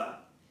mitzvah,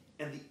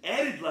 and the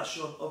added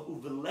lashon of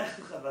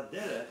uvelechtecha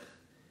v'derech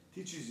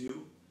teaches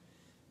you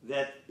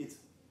that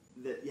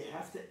you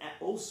have to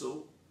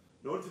also,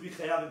 in order to be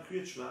chayav and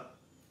kirchma,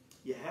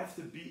 you have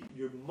to be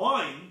your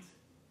mind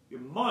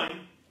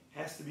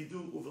has to be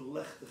do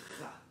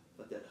uvelechtecha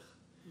v'derech.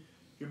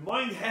 Your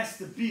mind has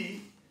to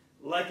be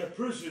like a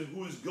person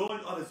who is going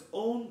on his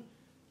own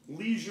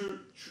leisure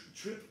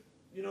trip,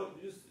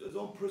 just his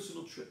own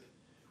personal trip,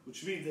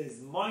 which means that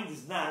his mind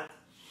is not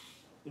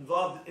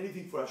involved in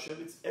anything for Hashem.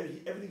 It's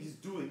everything he's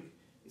doing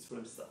is for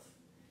himself.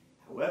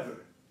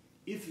 However,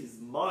 if his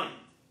mind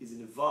is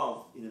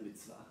involved in a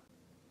mitzvah,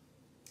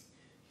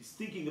 he's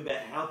thinking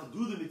about how to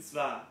do the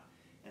mitzvah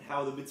and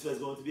how the mitzvah is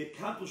going to be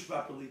accomplished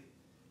properly,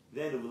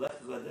 then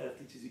Uvelech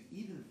teaches you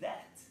even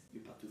that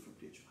you're patur from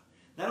Kriyat Shema.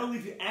 Not only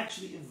if you're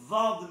actually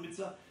involved in the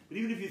mitzvah, but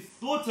even if your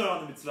thoughts are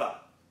on the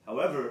mitzvah.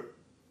 However,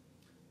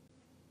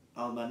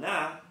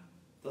 Almanah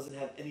doesn't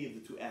have any of the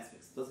two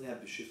aspects. It doesn't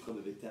have the Shifcha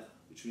B'Veitecha,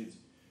 which means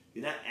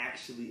you're not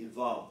actually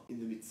involved in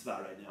the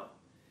mitzvah right now.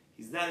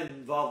 He's not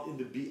involved in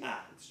the bi'ah.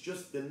 It's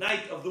just the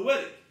night of the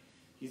wedding.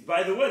 He's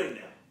by the wedding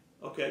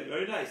now. Okay,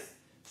 very nice.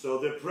 So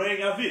they're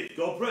praying Avit.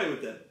 Go pray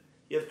with them.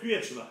 You have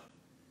Kriyat Shema.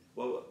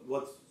 Well,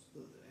 what's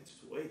the answer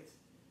to wait?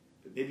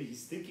 But maybe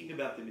he's thinking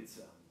about the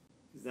mitzvah.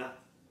 He's not.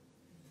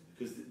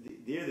 Because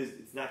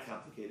it's not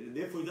complicated, and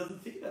therefore he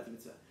doesn't think about the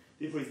mitzvah.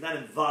 Therefore he's not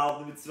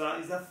involved in the mitzvah,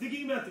 he's not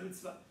thinking about the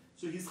mitzvah.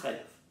 So he's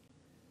chayav.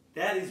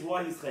 That is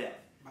why he's chayav.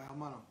 By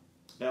almana.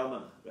 By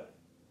almana, right.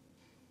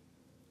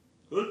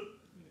 Good?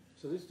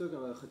 So this is talking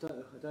about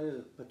chatan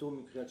is patur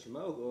min Kriyat Shema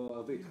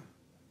or Avit?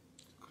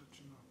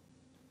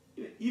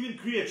 Even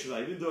Kriyat Shema,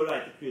 even though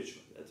right, the Kriyat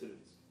Shema, that's what it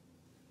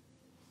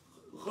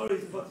is. L'chorah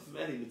is patur from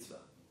any mitzvah.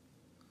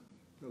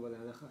 No, but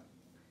halacha.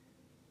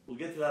 We'll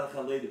get to the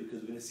halacha later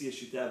because we're going to see a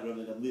shita of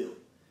Rabbi Gamliel.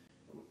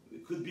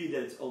 It could be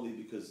that it's only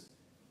because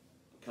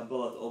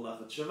Kabbalah Ol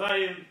Machat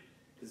Shemayim,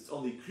 because it's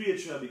only Kriyat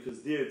Shema,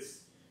 because there it's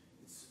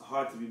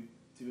hard to be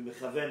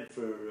mechaven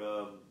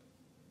for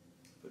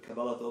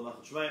Kabbalah Ol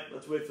Machat Shemayim.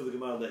 Let's wait for the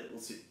Gemara later. We'll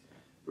see.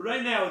 But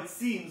right now it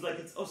seems like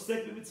it's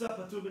osek b'mitzvah,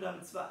 patur min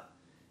mitzvah,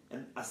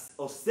 and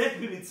osek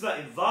b'mitzvah,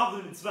 involved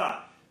in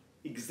mitzvah,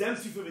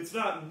 exempts you from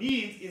mitzvah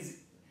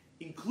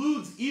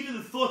includes even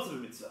the thoughts of a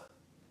mitzvah.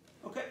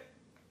 Okay.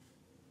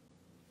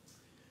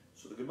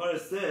 So the Gemara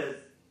says,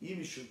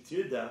 "Yimishum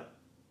tirda,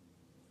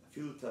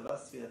 afilu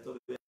tabas finato."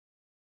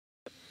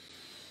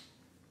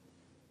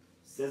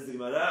 Says the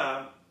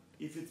Gemara,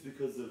 if it's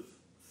because of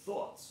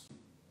thoughts,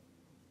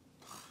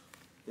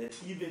 then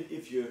even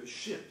if your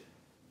ship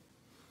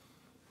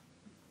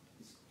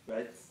is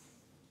right,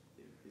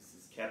 this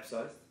is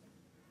capsized,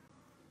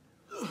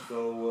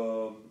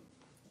 so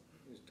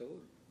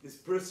this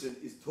person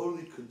is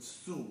totally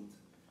consumed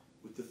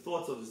with the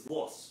thoughts of his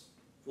loss,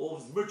 for all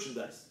of his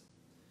merchandise.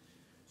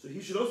 So he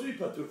should also be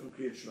patur from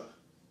Kriyat Shema.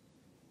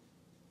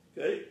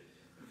 Okay?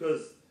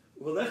 Because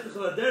Uvelech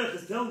Techa Derech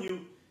is telling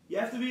you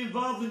have to be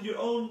involved in your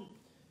own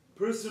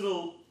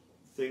personal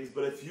things,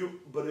 but if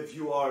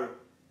you are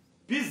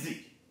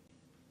busy,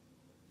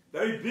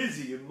 very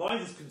busy, your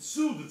mind is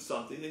consumed with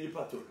something, then you're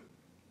patur.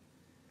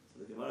 So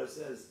the Gemara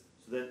says,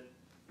 so then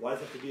why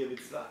does it have to be a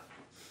mitzvah?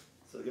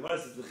 So the Gemara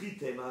says,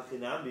 V'chitei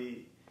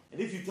ma'achinami,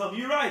 and if you tell me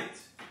you're right,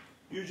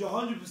 you're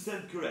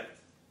 100% correct.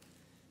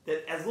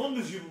 That as long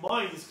as your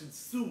mind is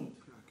consumed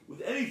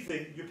with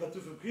anything, you're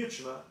patur from Kriyat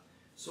Shema.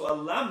 So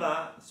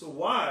alama, so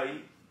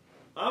why?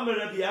 Amar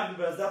Rabbi Abba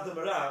bar Azavda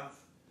Marav.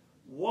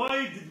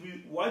 Why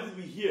did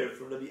we hear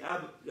from Rabbi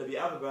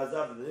Abba bar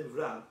Azavda, the name of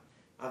Rav,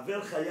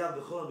 Avel chayav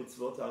b'chol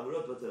mitzvot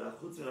ha'amurot b'Torah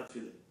chutz min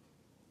ha'tefillin.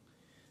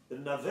 The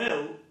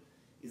Navel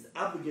is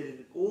obligated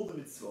in all the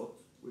mitzvot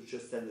which are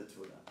sent in the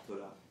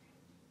Torah,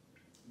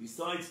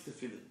 besides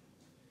tefillin.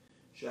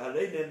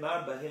 Sheharei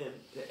ne'emar bahem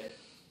pe'er.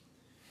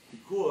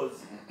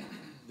 Because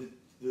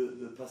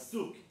the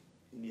pasuk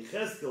in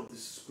Yechezkel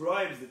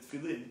describes the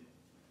tefillin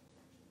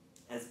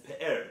as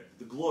pe'er,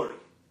 the glory.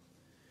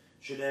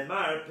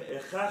 Shene'emar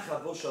pe'ercha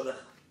chavosh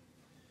alecha.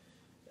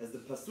 As the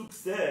pasuk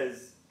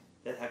says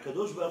that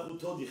Hakadosh Baruch Hu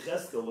told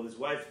Yechezkel when his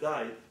wife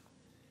died,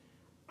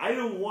 I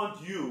don't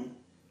want you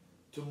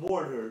to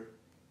mourn her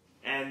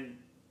and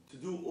to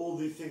do all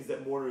these things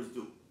that mourners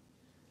do.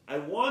 I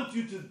want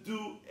you to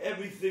do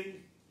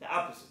everything the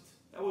opposite.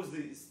 That was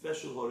the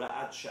special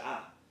Hora'at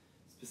Sha'ah,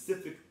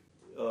 specific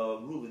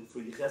ruling for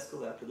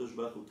Yechezkel that HaKadosh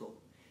Baruch Hu told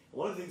him. And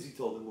one of the things he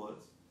told him was,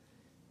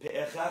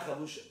 Pe'echa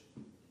chavosh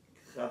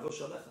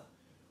alecha.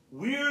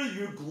 Wear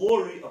your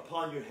glory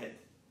upon your head.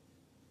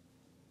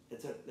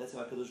 That's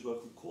how HaKadosh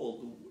Baruch Hu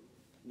called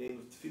the name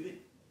of tefillin.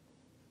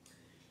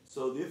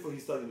 So therefore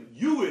he's talking about,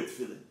 you wear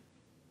tefillin.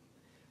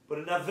 But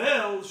an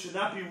avel should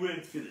not be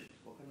wearing tefillin.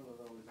 What kind of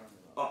avel are we talking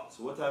about?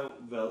 So what type of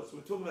avel? So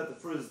we're talking about the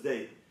first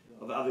day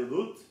of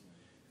Avelut.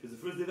 Because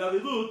the first day of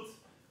Avelut,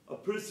 a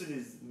person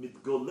is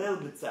mitgolel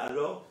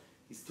mitzaro.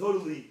 He's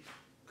totally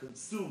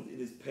consumed in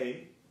his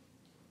pain.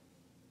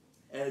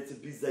 And it's a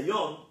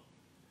bizayon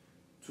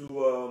to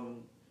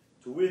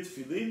wear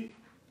tefillin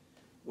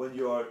when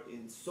you are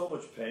in so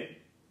much pain.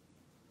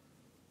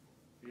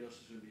 You also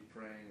should be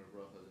praying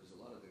or bracha. There's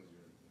a lot of things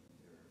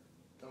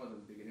you're talking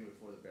about the beginning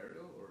before the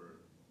burial or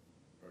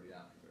already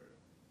after burial?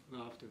 No,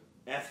 after.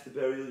 After the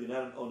burial, you're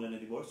not an onan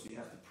anymore, so you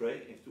have to pray.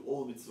 You have to do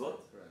all the mitzvot.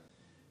 Correct.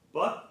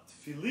 But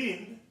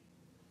tefillin,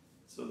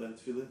 so then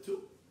tefillin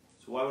too.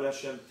 So why would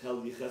Hashem tell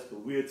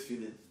Yechezkel, wear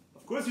tefillin?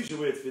 Of course you should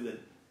wear tefillin.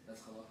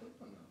 That's halacha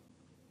or no?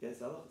 Yes,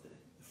 halacha today.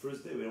 The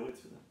first day we don't wear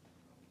tefillin.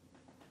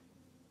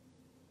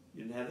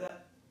 You didn't have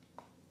that?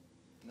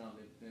 No,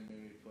 they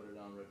maybe put it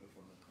on right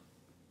before the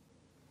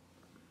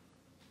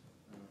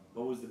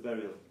What was the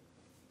burial?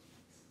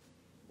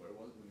 Where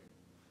was it?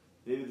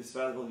 Maybe the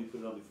Sfarad you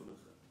put it on before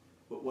Mincha.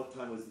 But what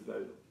time was the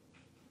burial?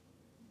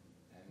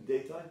 And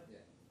Daytime?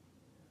 Yeah.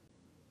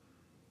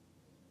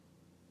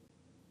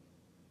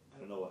 I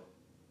don't know why.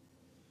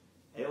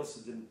 I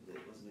also didn't, it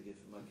wasn't a gift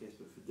in my case,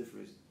 but for different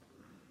reasons.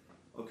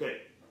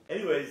 Okay,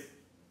 anyways,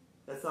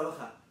 that's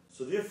halacha.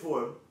 So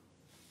therefore,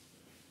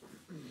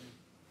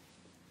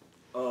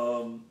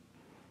 so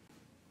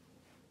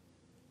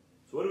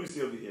what do we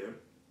see over here?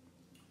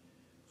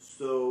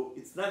 So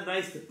it's not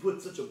nice to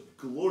put such a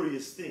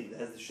glorious thing that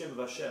has the Shem of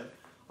Hashem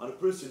on a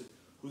person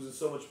who's in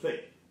so much pain.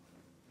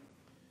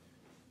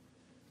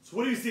 So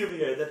what do you see over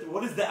here? That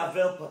what is the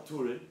Avel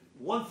Paturin?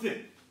 One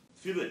thing,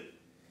 tefillin.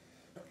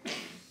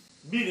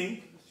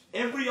 Meaning,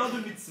 every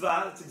other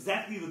mitzvah, that's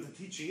exactly what the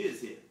teaching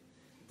is here.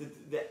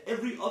 That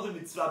every other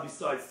mitzvah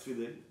besides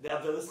tefillin, the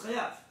Avel is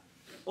chayav.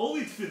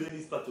 Only tefillin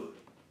is patur.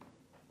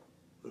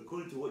 But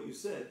according to what you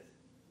said,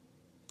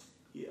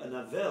 an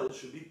Avel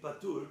should be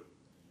patur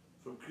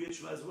from Kriyat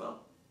Shema as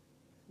well.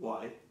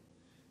 Why?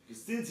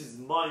 Because since his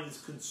mind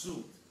is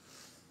consumed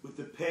with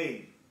the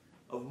pain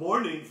of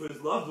mourning for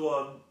his loved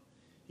one,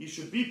 he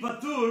should be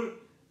patur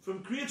from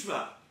Kriyat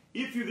Shema.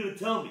 If you're going to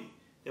tell me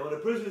that when a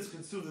person is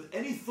consumed with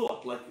any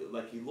thought,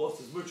 like he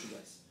lost his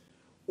merchandise,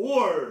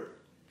 or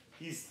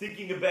he's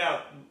thinking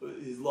about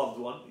his loved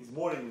one, he's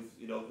mourning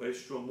with very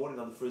strong mourning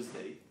on the first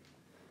day,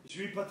 he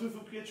should be patur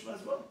from Kriyat Shema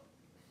as well.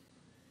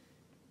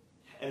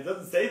 And it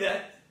doesn't say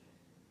that,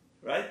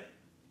 right?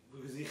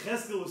 Because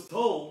Yechezkel was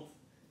told,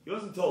 he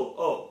wasn't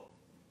told,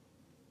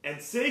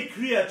 and say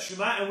Kriyat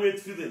Shema and wear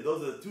tefillin.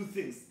 Those are the two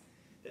things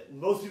that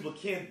most people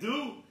can't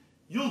do.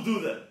 You'll do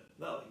them.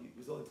 No, he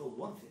was only told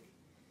one thing.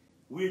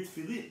 Wear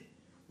tefillin,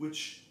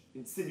 which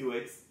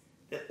insinuates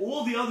that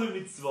all the other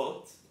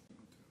mitzvot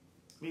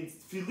means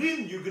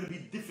tefillin, you're going to be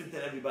different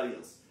than everybody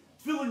else.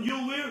 Tefillin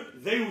you'll wear,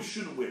 they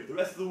shouldn't wear. The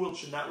rest of the world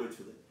should not wear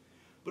tefillin.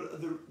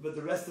 But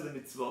the rest of the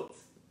mitzvot,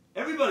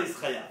 everybody's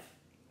chayav.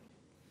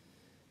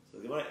 So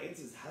the Gemara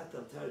answers,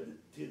 Hatam tir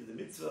the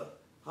mitzvah,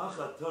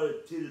 hacha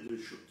tir the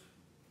reshut.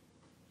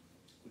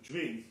 Which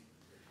means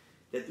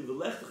that the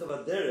Velech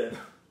Chavadere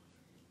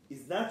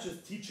is not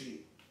just teaching you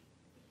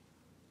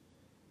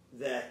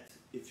that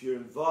if you're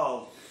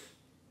involved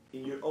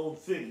in your own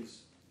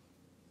things,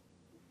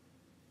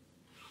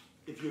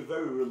 if you're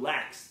very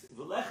relaxed,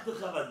 Velech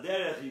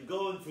Chavadere, you're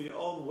going for your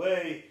own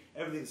way,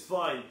 everything's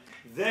fine,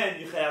 then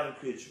you chayav in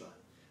Kriyat Shema.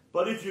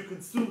 But if you're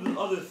consumed with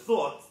other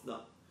thoughts,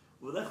 no.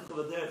 Velech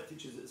Chavadere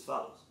teaches as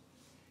follows.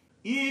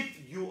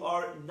 If you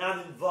are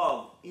not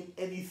involved in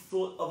any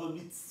thought of a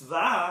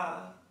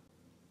mitzvah,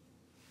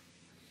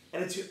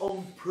 and it's your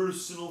own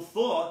personal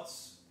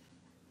thoughts,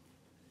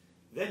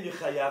 then you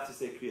chayav to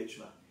say Kriyat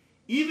Shema.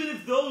 Even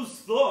if those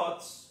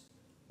thoughts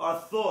are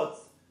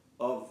thoughts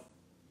of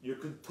you're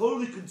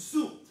totally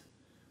consumed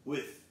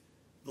with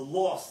the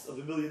loss of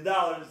 $1 million,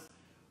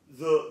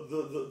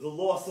 the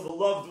loss of a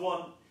loved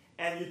one,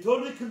 and you're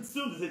totally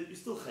consumed with it, you're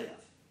still chayav.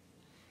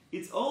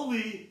 It's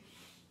only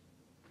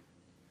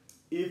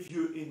if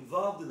you're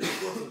involved in the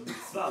thoughts of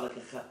mitzvah, like a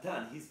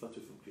chatan, he's patur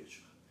from Kriyat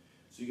Shema.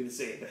 So you're going to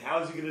say, but how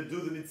is he going to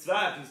do the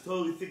mitzvah if he's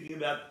totally thinking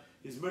about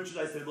his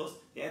merchandise that he lost?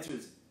 The answer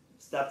is,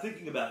 stop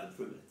thinking about it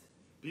for a minute.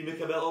 be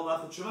mekabel ol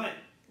malchut shemayim.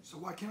 So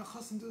why can't a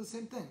chassan do the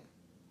same thing?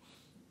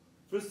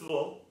 First of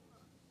all,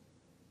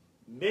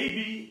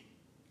 maybe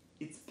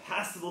it's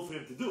possible for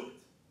him to do it,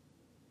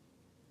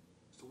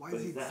 So why but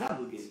is he he's not exempt?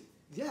 obligated.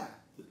 Yeah.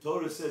 The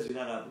Torah says you're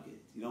not obligated.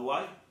 You know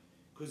why?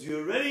 Because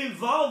you're already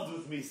involved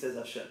with me, says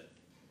Hashem.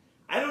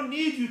 I don't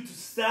need you to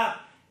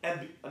stop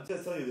and I'm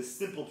just telling you the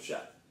simple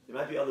pshat. There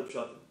might be other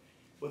pshatim.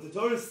 What the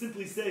Torah is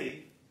simply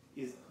saying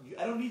is,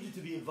 I don't need you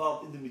to be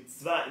involved in the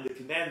mitzvah, in the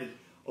commandment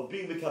of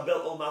being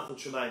mekabel ol malchut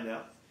shemayim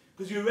now,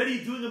 because you're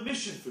already doing a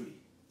mission for me.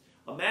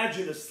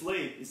 Imagine a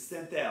slave is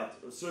sent out,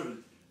 or a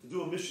servant, to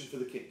do a mission for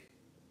the king.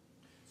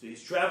 So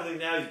he's traveling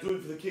now, he's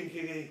doing for the king,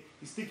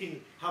 he's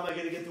thinking, how am I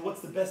going to get to,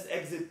 what's the best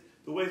exit,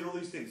 the ways, all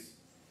these things.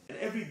 And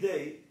every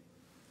day,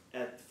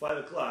 at 5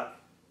 o'clock,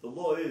 the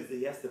law is that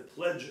he has to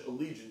pledge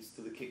allegiance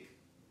to the king.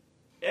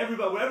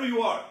 Everybody, wherever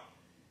you are,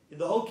 in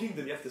the whole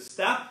kingdom, you have to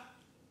stop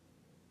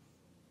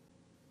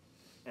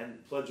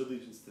and pledge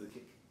allegiance to the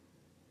king.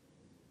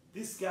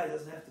 This guy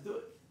doesn't have to do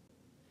it.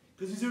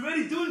 Because he's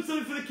already doing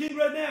something for the king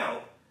right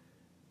now.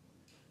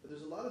 But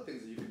there's a lot of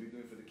things that you could be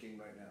doing for the king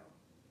right now.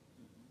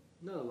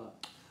 Not a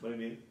lot. What do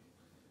you mean?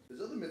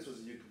 There's other mitzvahs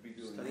that you could be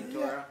doing. Studying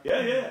Torah.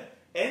 Yeah.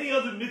 Any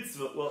other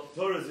mitzvah, well,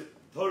 Torah's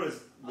what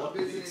is the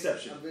I'm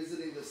exception?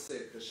 visiting the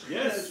sick. The shechina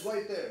Yes. is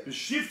right there.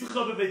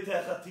 B'shivtecha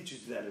bebeitecha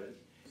teaches you that already.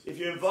 If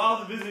you're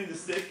involved in visiting the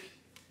sick,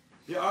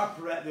 there are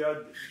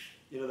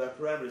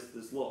parameters to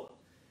this law.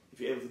 If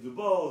you're able to do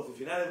both, if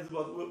you're not able to do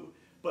both,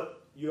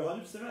 but you're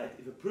 100% right.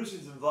 If a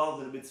person's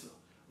involved in a mitzvah,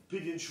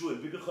 pidyon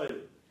shulim, bigger chayim,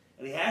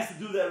 and he has to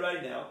do that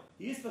right now,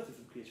 he is better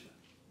from Kriyat Shema.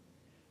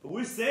 But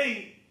we're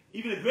saying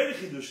even a greater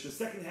chidush, the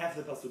second half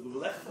of the pasuk,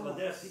 V'velecha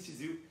Maderech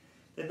teaches you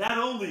that not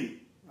only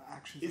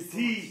Actions is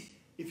and he,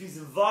 if he's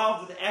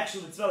involved in the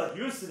actual mitzvah like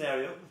your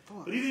scenario,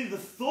 thoughts. but even the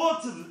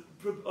thoughts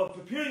of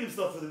preparing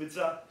himself for the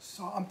mitzvah.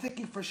 So I'm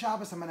thinking for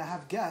Shabbos I'm going to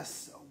have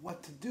guests,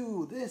 what to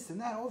do, this and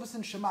that. All of a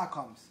sudden Shema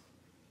comes.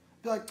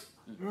 Be like,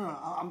 no,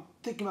 I'm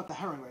thinking about the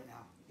herring right now.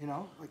 You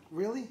know, like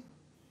really?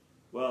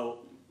 Well,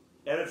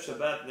 Erev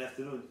Shabbat in the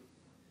afternoon,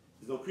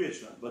 there's no Kriyat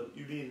Shema, but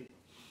you mean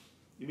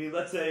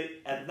let's say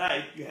at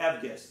night you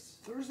have guests.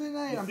 Thursday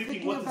night, You're I'm thinking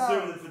thinking what about. to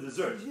serve them for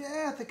dessert.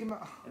 Yeah, thinking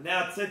about. And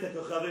now Tzeitek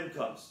Kochavim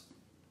comes.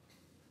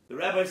 The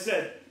rabbi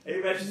said,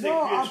 everybody should say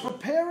No, Kriyat I'm Shema.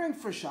 preparing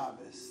for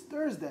Shabbos.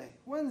 Thursday,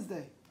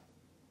 Wednesday.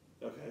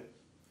 Okay.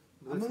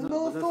 I'm in the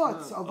middle of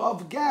thoughts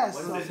of guests,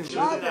 Wednesday, of Thursday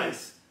night.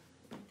 Shabbos.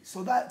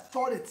 So that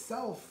thought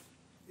itself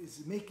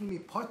is making me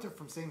putter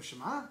from saying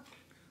Shema?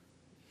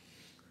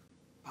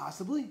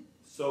 Possibly.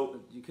 So,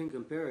 But you can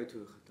compare it to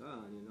a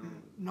chatan, you know.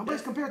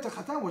 Nobody's compared to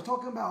Chatan. We're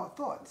talking about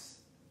thoughts.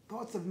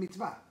 Thoughts of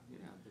mitzvah.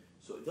 Yeah, but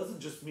so it doesn't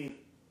just mean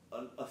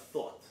a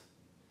thought.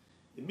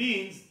 It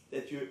means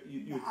that you're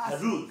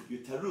Asking.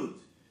 tarud.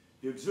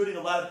 You're exerting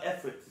a lot of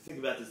effort to think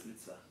about this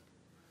mitzvah.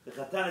 The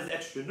chatan is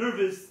extra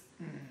nervous.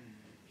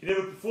 He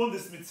never performed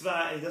this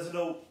mitzvah, and he doesn't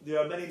know there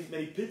are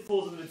many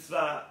pitfalls in the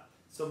mitzvah.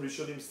 Some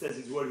Rishonim says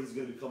he's worried he's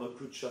going to become a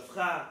krut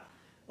shafcha.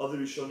 Other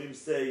Rishonim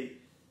say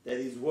that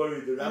he's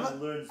worried the Rambam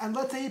learns. And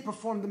let's say he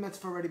performed the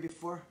mitzvah already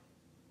before.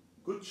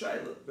 Good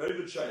shaila, very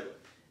good shaila.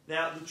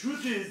 Now the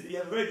truth is, you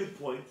have a very good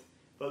point,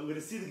 but we're going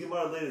to see the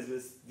Gemara later is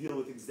going to deal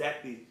with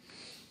exactly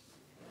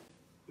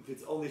if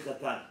it's only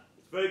chatan.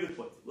 It's a very good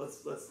point.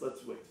 Let's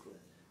wait.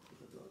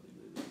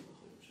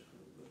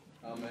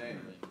 Amen.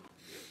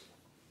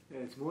 yeah,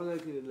 it's more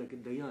like a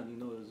dayan, you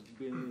know, it's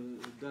being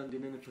done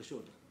dinner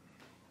nefashot.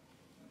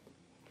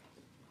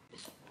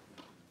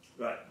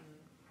 Right.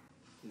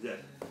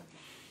 Exactly.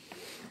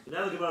 So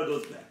now the Gemara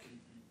goes back.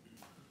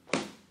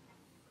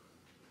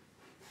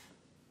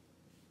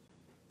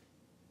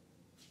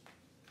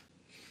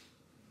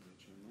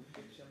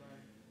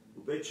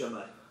 Ubeit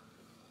Shammai.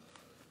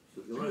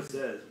 So the Gemara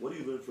says, what do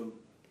you learn from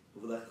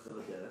Uvelech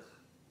Chavaderech?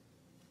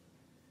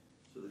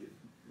 So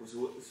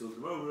the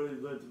Gemara already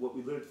learned what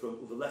we learned from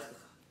Uvelech,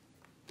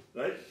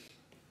 right?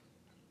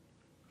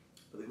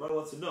 But the Gemara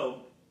wants to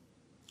know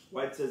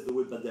why it says the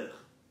word Baderech.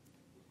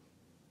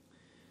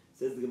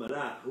 Says the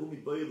Gemara, "Hu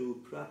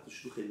mibaylu prat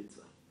shluchei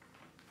mitzvah,"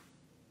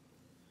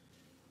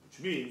 which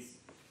means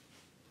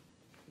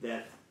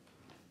that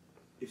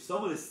if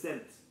someone is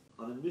sent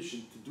on a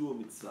mission to do a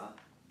mitzvah,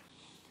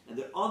 and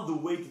they're on the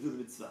way to do the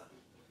mitzvah,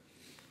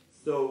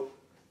 so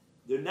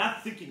they're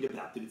not thinking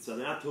about the mitzvah,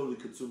 they're not totally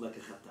consumed like a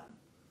chatan.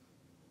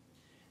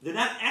 They're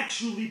not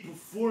actually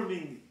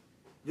performing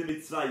the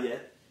mitzvah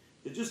yet,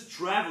 they're just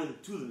traveling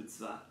to the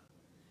mitzvah.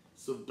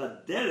 So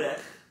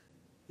baderech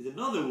is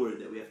another word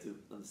that we have to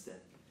understand.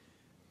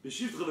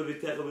 B'shivcha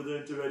b'vitecha we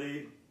learned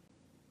already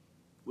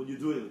when you're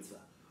doing a mitzvah.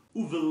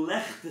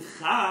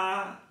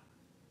 Uvelechtecha,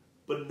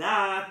 but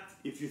not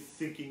if you're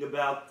thinking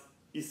about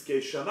iskei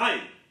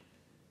shamayim,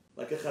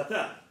 like a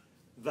chatan.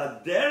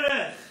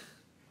 Vaderech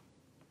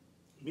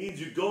means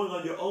you're going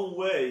on your own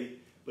way,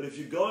 but if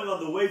you're going on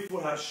the way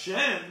for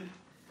Hashem,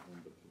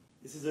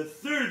 this is a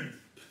third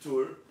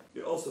patur,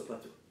 you're also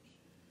patur.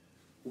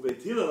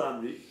 Ubeit Hillel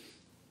Amri.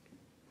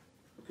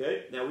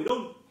 Okay, now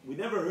we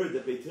never heard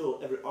that Beit Hillel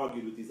ever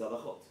argued with these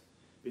halachot.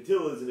 Beit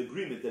Hillel is an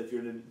agreement that if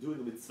you're doing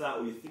a mitzvah,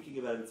 or you're thinking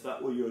about a mitzvah,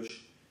 or you're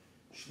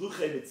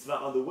shluchei mitzvah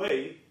on the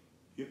way,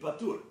 you're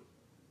patur.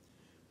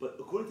 But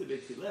according to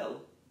Beit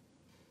Hillel,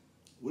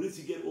 where does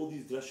he get all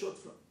these drashot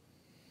from?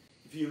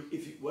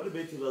 What did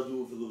Beit Hillel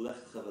do with the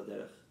Lulech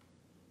Chavaderech?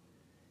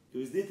 He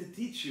was there to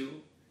teach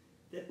you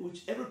that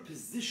whichever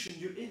position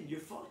you're in, you're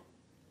fine.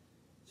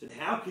 So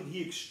how can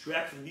he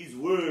extract from these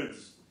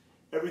words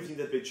everything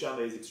that Beit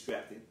Shammai is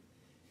extracting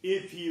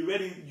if he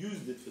already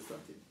used it for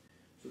something?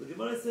 So the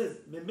Gemara says,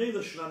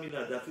 "Memela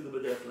shramina dafilu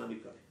b'derech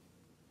namikai."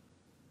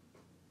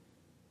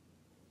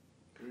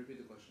 Can you repeat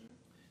the question?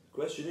 The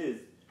question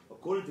is,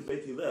 according to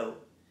Beit Hillel,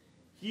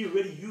 he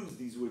already used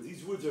these words.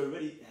 These words have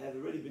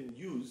already been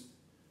used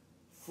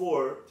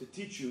to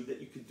teach you that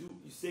you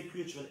say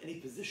Kriyat Shema in any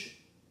position.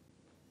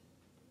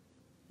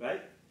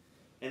 Right?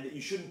 And that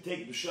you shouldn't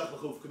take B'shach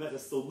B'chov Kamecha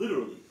so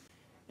literally.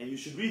 And you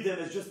should read them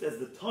as just as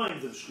the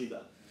times of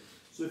Shechida.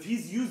 So if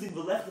he's using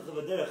the Lech Lecha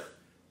V'derech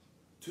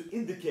to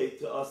indicate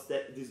to us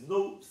that there's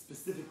no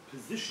specific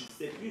position to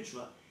say Kriyat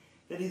Shema,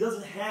 then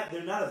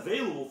they're not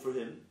available for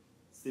him,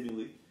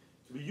 seemingly,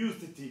 to be used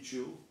to teach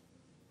you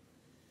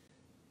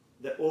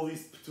that all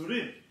these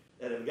P'turim,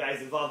 that a guy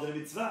is involved in a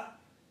mitzvah.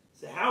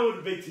 So how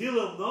would Beit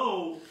Hillel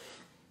know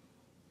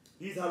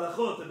these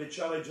halachot that Beit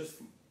Shammai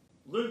just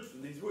learned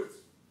from these words?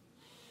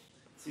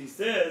 So he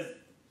says,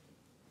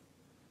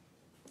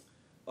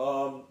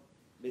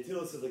 Beit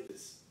Hillel says like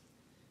this: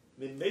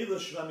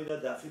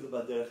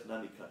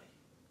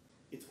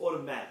 it's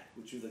automatic,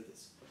 which is like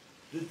this.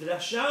 The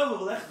drasha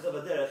of Lech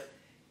Lecha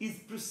is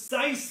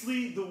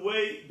precisely the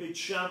way Beit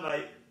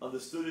Shammai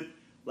understood it,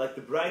 like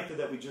the Braita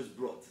that we just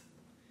brought.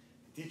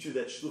 The teacher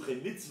that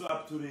Shluchei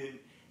Mitzvah Pturim,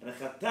 and a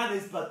Chatan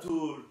is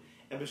Patur,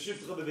 and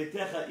B'shivtecha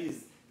B'veitecha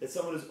is that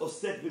someone is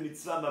Osek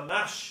B'mitzvah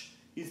Mamash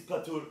is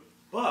Patur.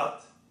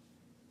 But,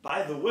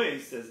 by the way,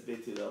 says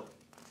Beit Hillel,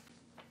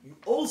 you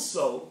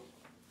also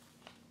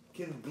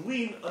can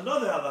glean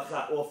another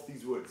halacha off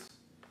these words.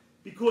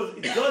 Because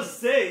it does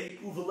say,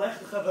 Uvelech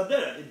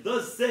Lecha it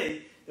does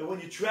say that when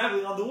you're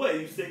traveling on the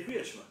way, you say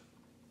Kriyat Shema.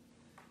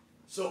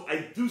 So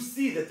I do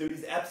see that there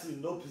is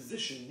absolutely no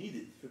position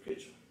needed for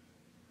Kriyat Shema.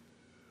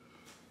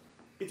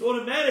 It's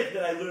automatic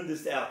that I learned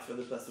this out from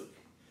the Pasuk.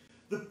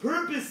 The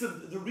purpose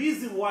of the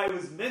reason why it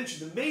was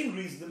mentioned, the main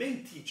reason, the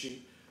main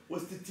teaching,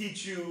 was to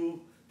teach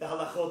you the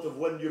halachot of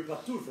when you're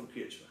patur from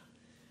Kriyat Shema.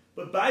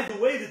 But by the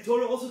way, the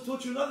Torah also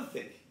taught you another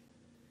thing.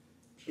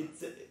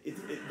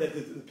 That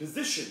the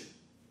position,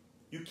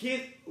 you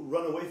can't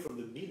run away from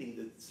the meaning,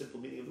 the simple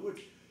meaning of the word.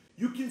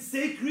 You can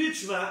say Kriyat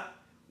Shema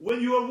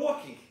when you are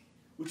walking,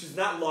 which is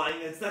not lying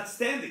and it's not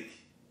standing.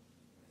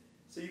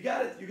 So you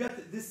got it. You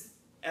got this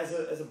as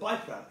a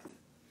byproduct.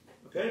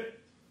 Okay?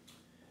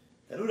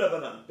 Tanu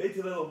Rabbanan, Beit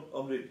Hillel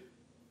Omrim.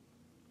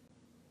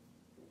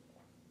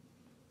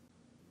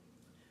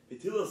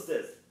 Beit Hillel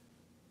says,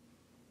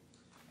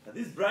 now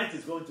this bright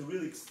is going to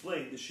really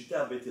explain the Shita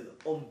of Beit Hillel.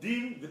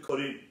 Omdim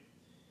v'korim.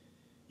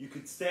 You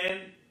could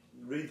stand,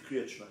 read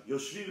Kriyat Shema.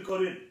 Yoshvi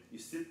v'korim. You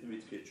sit and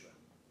read Kriyat Shema.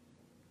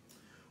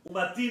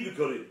 Umatim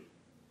v'korim.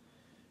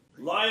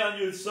 Lie on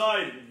your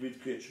side and read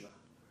Kriyat Shema.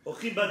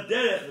 Ochim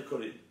baderech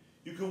v'korim.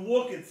 You can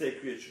walk and say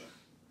Kriyat Shema.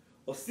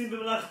 Osim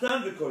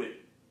b'melachtam v'korim.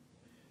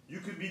 You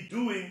could be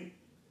doing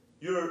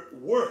your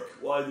work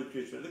while you do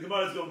Kriyat Shema. The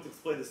Gemara is going to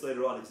explain this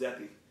later on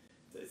exactly.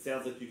 It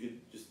sounds like you could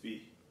just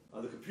be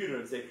on the computer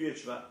and say Kriyat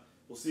Shema.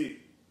 We'll see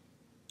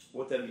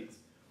what that means.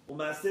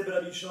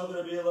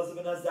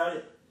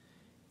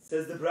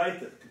 Says the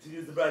Braita,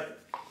 continues the Braita.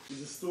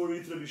 There's a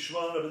story to Rabbi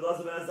Shimon, Rabbi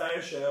Elazar ben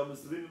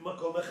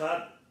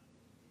Azariah,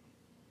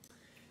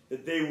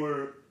 that they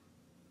were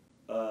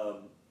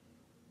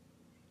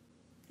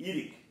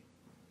eating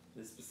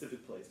in a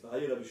specific place.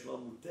 Rabbi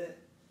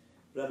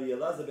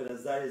Elazar ben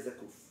Azariah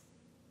zakuf.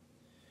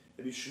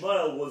 Rabbi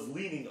Shmuel was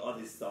leaning on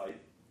his side.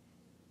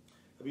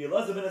 Rabbi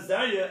Elazar ben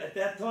Azariah at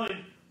that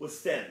time was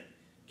standing.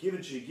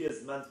 Given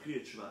shegias man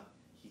kriyat shema,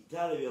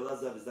 hita Rabbi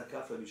Elazar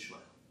v'zakaf Rabbi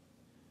Shmuel.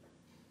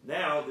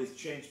 Now they've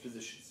changed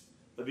positions.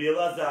 Rabbi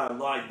Elazar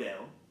lied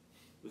down.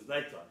 It was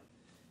nighttime.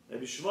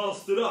 Rabbi Shmuel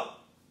stood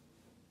up.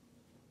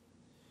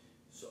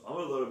 So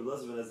Amar lo Rabbi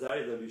Elazar ben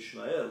Azariah Rabbi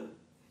Shmuel.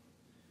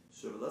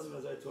 So Rabbi Elazar ben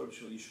Azariah told Rabbi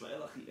Shmuel,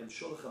 Yishmael achi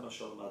emsholcha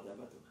mashal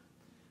ma'adamatona.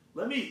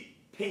 Let me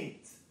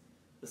paint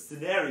a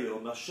scenario,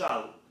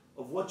 mashal,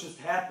 of what just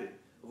happened,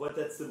 of what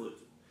that's similar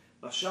to.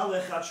 Mashal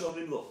echad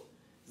shomrim lo.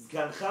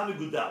 Zgancha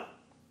megudal.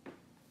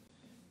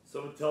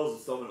 Someone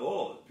tells someone,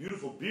 oh,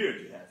 beautiful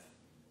beard you have.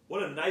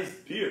 What a nice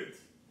beard.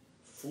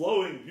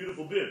 Flowing,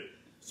 beautiful beard.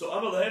 So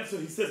Amar lahem, so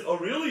he says, oh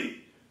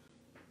really?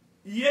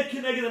 Yeh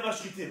keneged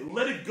hamashchitim.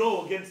 Let it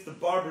go against the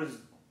barber's,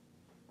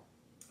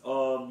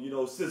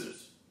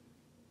 scissors.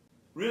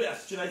 Really?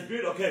 That's such a nice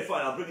beard? Okay,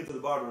 fine, I'll bring it to the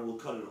barber and we'll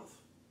cut it off.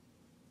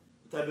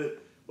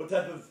 What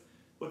type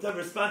of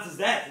response is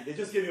that? They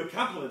just give you a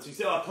compliment, so you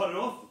say, oh, I'll cut it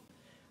off?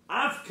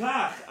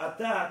 Avkach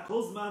ata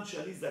kozman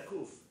shani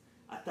zakuf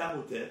ata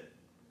muter.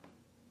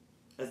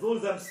 As long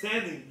as I'm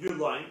standing, you're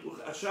lying.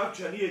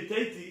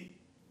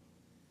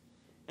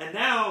 And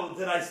now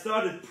that I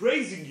started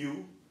praising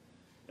you,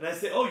 and I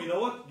say, oh, you know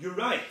what? You're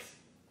right.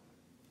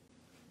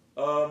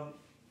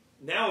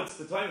 now it's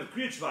the time of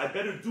Kriyat Shema, I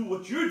better do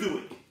what you're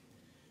doing.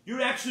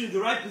 You're actually in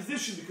the right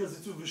position because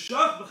it's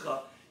Uvishach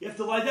B'cha. You have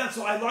to lie down,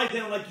 so I lie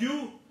down like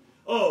you.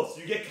 Oh, so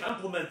you get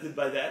complimented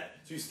by that.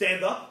 So you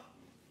stand up.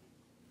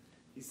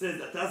 He says,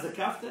 Ataz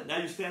Kafta, now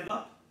you stand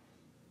up.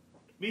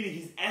 Meaning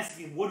he's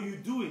asking, what are you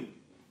doing?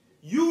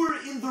 You were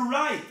in the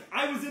right.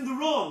 I was in the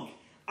wrong.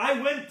 I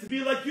went to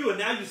be like you, and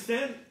now you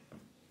stand.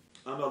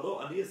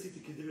 Amalo, ani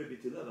asiti kedivre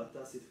Beit Hillel,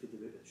 v'ata asiti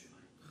kedivre Bet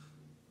Shammai.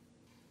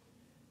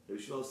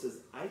 Rabbi Shmuel says,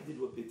 I did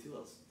what Beit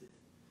Hillel did.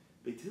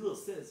 Beit Hillel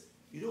says,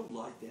 you don't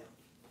lie down.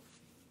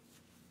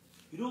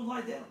 You don't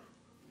lie down.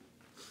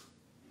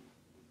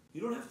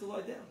 You don't have to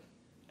lie down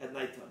at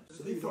nighttime.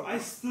 So therefore, I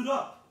stood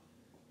up.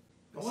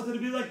 I wanted to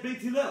be like Beit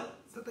Hillel.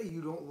 It's not that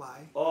you don't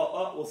lie.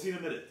 Oh, we'll see in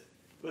a minute.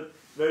 But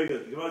very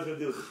good. The Gemara is going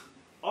to deal with it.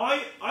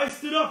 I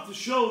stood up to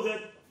show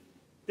that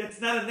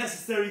that's not a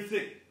necessary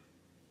thing.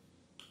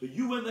 But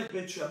you went like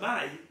Beit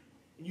Shammai,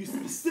 and you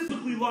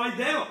specifically lied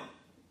down.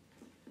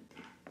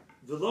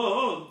 The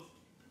Lord,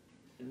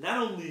 and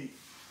not only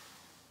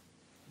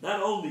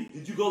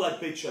did you go like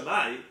Beit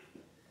Shammai,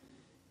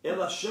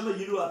 Ela Shema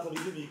Yiru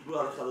HaTalmidim Yikru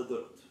Halacha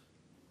L'Dorot.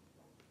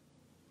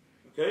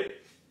 Okay?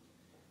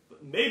 But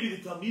maybe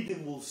the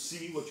Talmidim will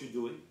see what you're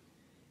doing,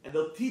 and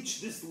they'll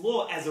teach this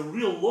law as a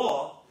real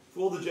law for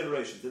all the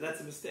generations, and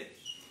that's a mistake.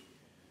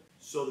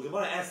 So the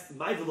Gemara asked,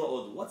 "My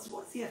v'la'od,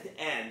 what's he have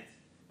to add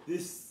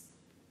this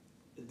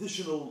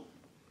additional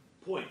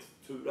point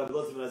to Rabbi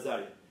Moshe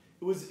Medresh?"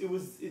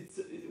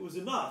 It was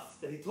enough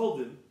that he told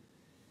him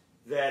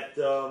that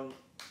you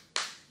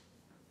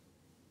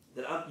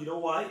know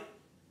why?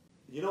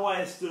 You know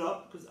why I stood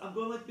up? Because I'm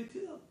going like Beit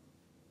Hillel.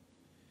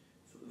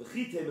 So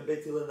v'chitei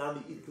Beit Hillel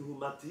nami itkehu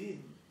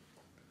matin.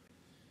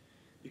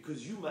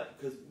 Because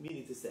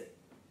meaning to say,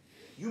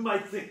 you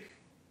might think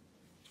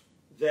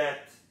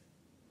that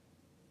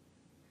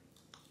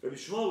Rabbi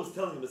Shmuel was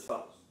telling him as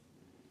follows: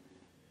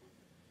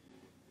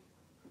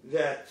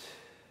 that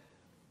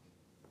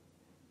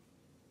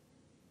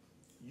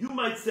you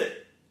might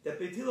say that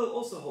Beit Hillel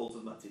also holds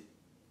with Matin.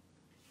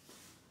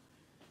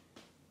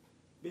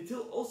 Beit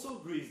Hillel also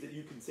agrees that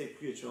you can say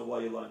Kriyat Shema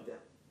while you're lying down.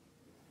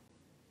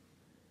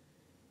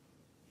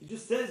 He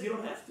just says you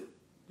don't have to,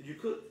 but you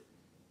could.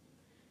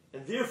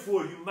 And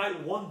therefore, you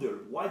might wonder,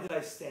 why did I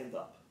stand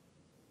up?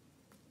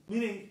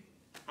 Meaning,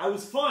 I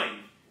was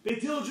fine.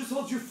 Beit Hillel just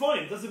holds you're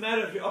fine. It doesn't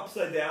matter if you're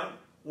upside down,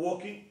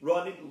 walking,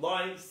 running,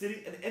 lying,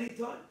 sitting, at any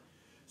time.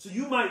 So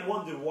you might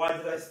wonder, why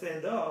did I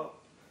stand up?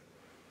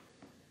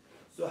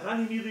 So,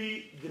 Hani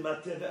mili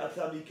demate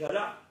ve'ata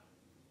mikara.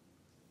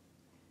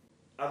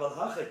 Aval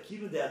hacha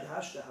kiven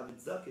de'adhashta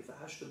hamitzake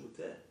fahashta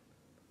muteh.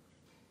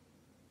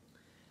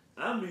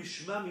 Amri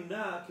shma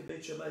mina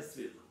kebeit Shammai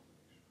svir.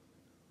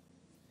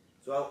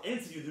 So I'll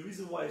answer you, the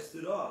reason why I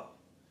stood up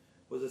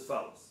was as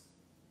follows.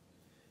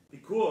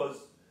 Because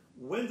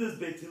when does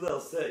Beit Hillel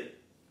say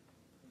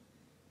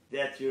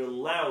that you're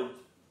allowed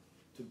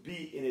to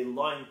be in a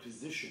lying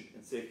position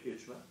and say Kriyat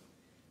Shema?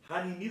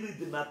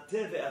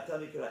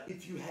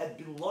 If you had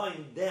been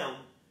lying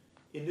down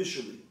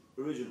originally,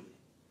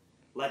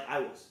 like I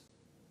was.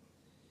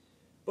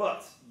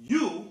 But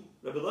you,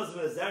 Rabbi Moshe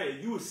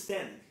Medresh, you were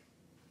standing.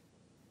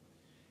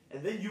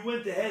 And then you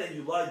went ahead and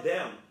you lied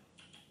down.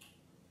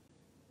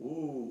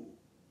 Ooh.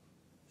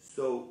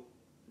 So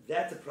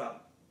that's a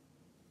problem.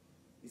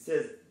 He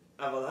says,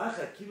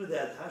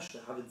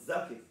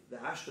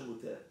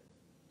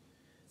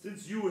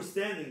 since you were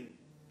standing,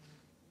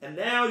 and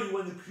now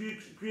when the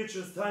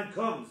creation's time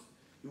comes,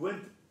 you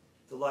went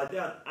to lie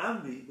down.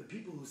 Amri, the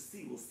people who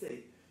see will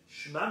say,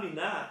 Shema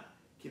mina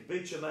ki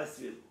Beit Shammai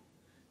svir.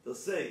 They'll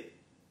say,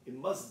 it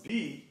must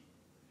be,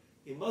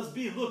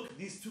 look,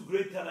 these two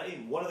great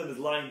Tanaim, one of them is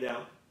lying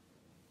down,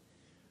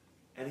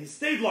 and he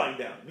stayed lying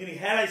down. Meaning,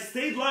 had I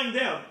stayed lying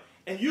down,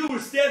 and you were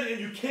standing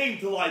and you came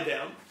to lie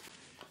down,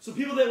 so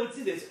people that would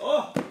see this,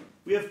 oh,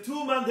 we have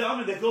two man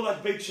de'amri that go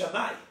like Beit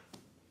Shammai.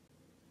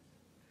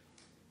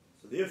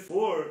 So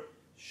therefore,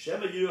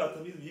 Shema Yiru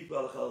HaTalmidim Yikru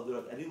Halacha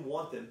L'Dorot. I didn't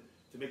want them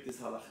to make this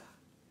halacha.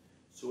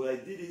 So what I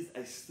did is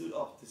I stood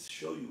up to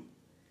show you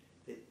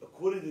that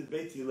according to the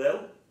Beit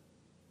Hillel,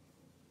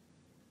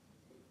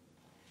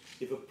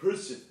 if a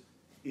person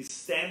is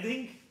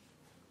standing,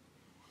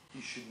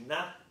 he should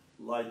not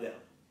lie down.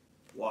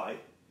 Why?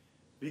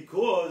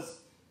 Because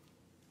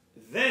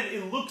then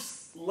it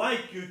looks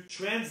like you're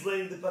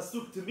translating the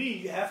pasuk to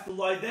mean you have to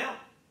lie down.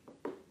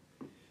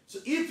 So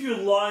if you're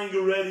lying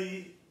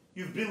already,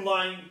 you've been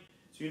lying,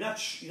 so you're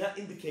not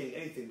indicating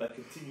anything by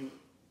continue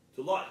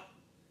to lie.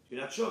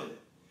 You're not showing it.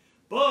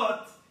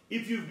 But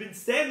if you've been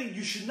standing,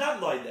 you should not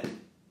lie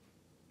down.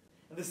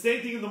 And the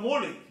same thing in the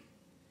morning,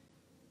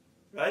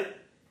 right?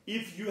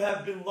 If you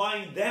have been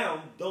lying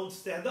down, don't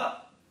stand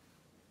up,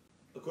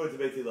 according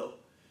to Beit Hillel,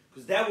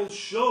 because that will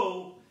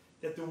show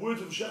that the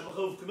words of Shech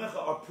V'chov Kamecha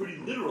are pretty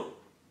literal.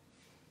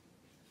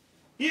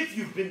 If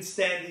you've been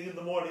standing in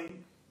the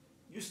morning,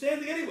 you're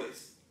standing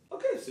anyways.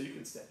 Okay, so you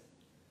can stand.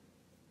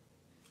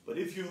 But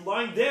if you're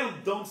lying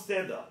down, don't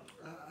stand up.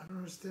 I don't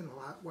understand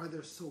why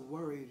they're so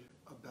worried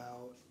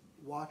about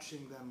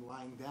watching them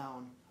lying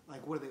down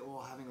Like, what are they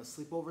all having a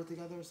sleepover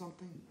together or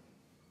something?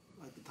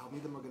 Like the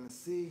Talmidim are going to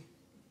see?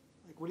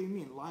 Like, what do you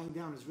mean? Lying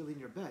down is really in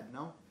your bed,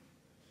 no?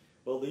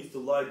 Well, they used to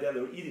lie down.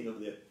 They were eating over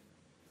there.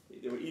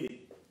 They were eating.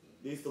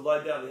 They used to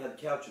lie down. They had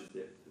couches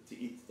there to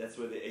eat. That's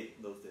where they ate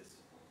in those days.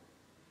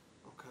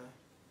 Okay.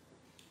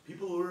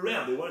 People were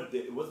around. They weren't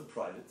there. It wasn't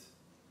private.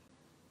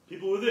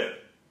 People were there.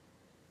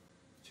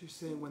 So you're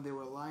saying when they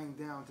were lying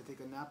down to take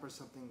a nap or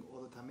something,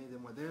 all the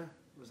Talmidim were there?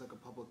 It was like a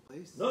public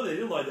place? No, they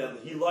didn't lie down.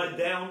 He lied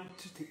down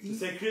To to eat?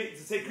 say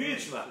Kriyat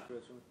Shema.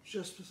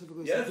 Just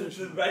specifically. Yeah, that's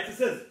what the writer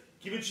says.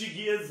 Kibbut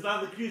Shigiyah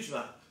Zman Kriyat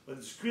Shema. When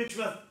the Kriyat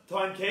Shema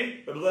time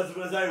came, Rabbi Eliezer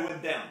ben Azariah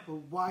went down. But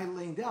why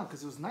laying down?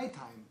 Because it was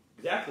nighttime.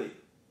 Exactly.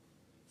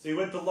 So he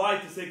went to lie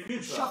to say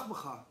Kriyat Shema.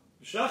 Shachmacha.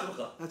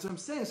 Shachmacha. That's what I'm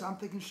saying. So I'm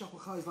thinking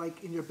Shachmacha is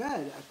like in your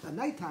bed at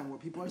nighttime where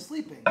people are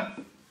sleeping.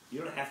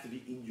 You don't have to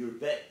be in your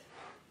bed.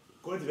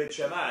 According to Beit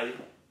Shammai, you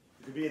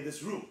could be in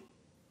this room.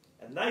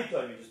 At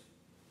nighttime, you just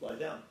lie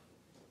down.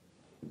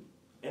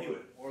 Anywhere.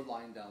 Or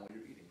lying down while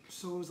you're eating.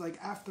 So it was like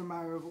after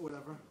Ma'ariv or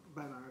whatever.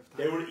 By Ma'ariv time.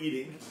 They were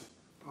eating.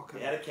 Okay.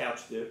 They had a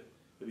couch there.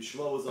 Rabbi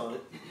Shmuel was on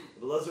it.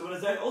 Rabbi Eliezer ben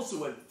Azariah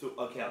also went to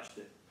a couch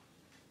there.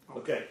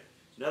 Okay.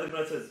 So now the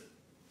Gemara says,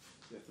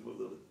 you have to move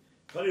a little bit.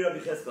 Kani Rabbi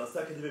Cheskel,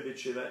 Asa Kedivei Beit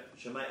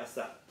Shammai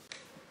Asa.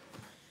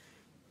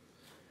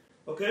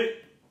 Okay?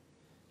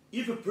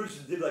 If a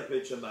person did like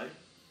Beit Shammai,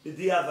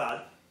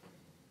 B'diavad,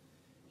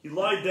 he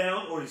lied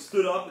down or he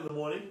stood up in the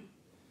morning,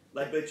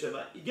 like Beit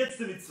Shammai, he gets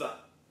the mitzvah.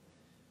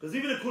 Because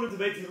even according to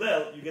Beit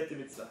Hillel, you get the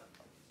mitzvah.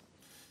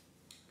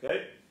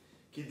 Okay?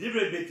 Ki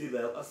divrei Beit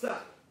Hillel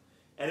asa.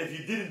 And if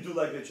you didn't do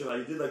like Beit Shammai,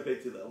 you did like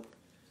Beit Hillel,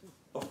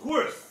 of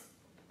course,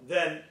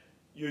 then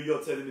you're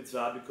yotzei the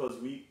mitzvah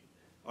because we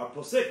are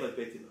posek like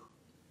Beit Hillel.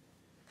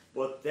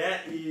 But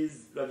that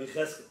is Rabbi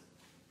Cheskel.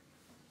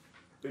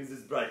 Brings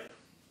this bright.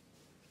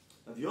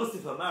 Rav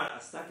Yosef Amar,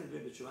 Astaket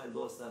Beit Shammai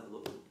lo asa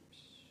v'lo hu.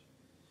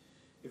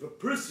 If a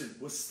person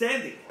was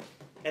standing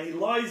and he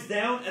lies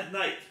down at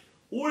night,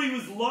 or he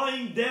was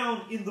lying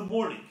down in the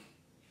morning,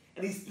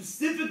 and he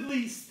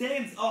specifically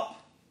stands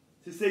up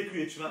to say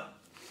Kriyat Shema,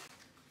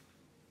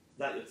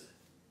 not yotzei.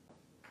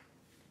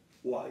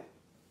 Why?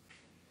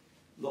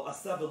 Lo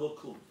asa v'lo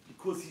klum.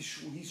 Because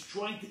he's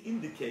trying to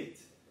indicate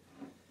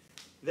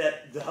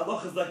that the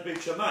halacha is like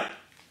Beit Shammai.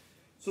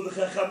 So the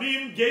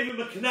Chachamim gave him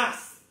a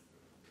knas,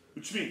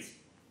 which means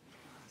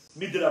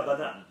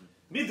midrabanan.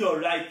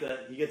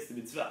 Midoraita, he gets the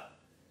mitzvah.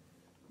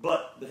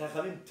 But the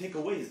Chachamim take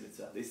away his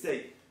mitzvah. They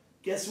say,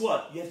 guess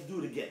what? You have to do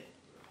it again.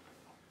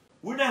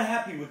 We're not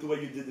happy with the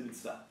way you did the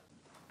mitzvah.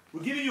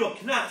 We're giving you a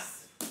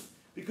knas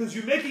because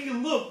you're making it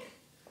look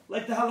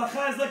like the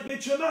halacha is like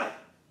Beit Shammai.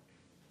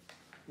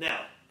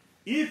 Now,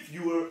 if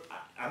you were,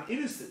 I'm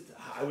innocent.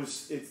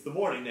 It's the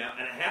morning now,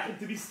 and I happen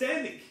to be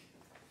standing.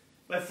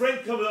 My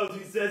friend comes up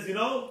and he says, you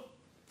know,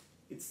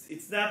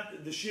 it's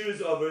not, the shir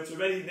is over, it's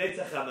already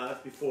Netzach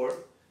Hamas before.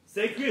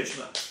 Say Kriyat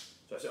Shema.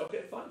 So I say,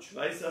 okay, fine.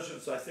 Shema Yisrael Shem.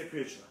 So I say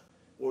Kriyat Shema.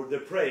 Or they're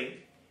praying,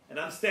 and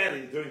I'm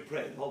standing during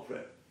prayer, the whole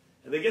prayer.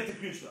 And they get to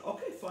Kriyat Shema.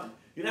 Okay, fine.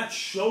 You're not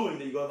showing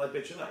that you're going like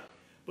Beit Shammai.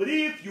 But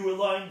if you were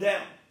lying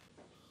down,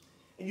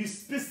 and you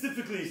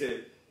specifically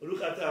say,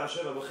 Baruch atah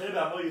Hashem, abocher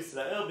b'amo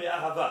Yisrael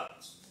be'ahava.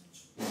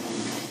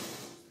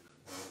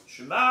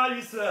 Shema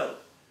Yisrael.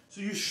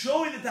 So you're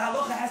showing that the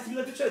halacha has to be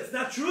like Beit Shammai. It's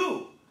not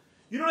true.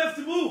 You don't have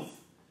to move.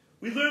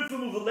 We learn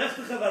from Uvelech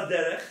Techav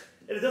Derech,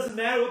 and it doesn't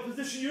matter what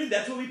position you're in.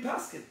 That's what we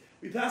paskin.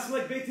 We paskin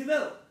like Beit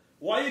Hillel.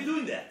 Why are you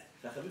doing that?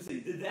 Chachamim say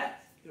you did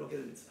that, you don't get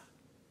a mitzvah.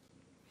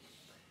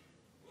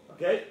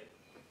 Okay?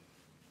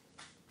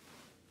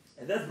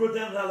 And that's brought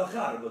down in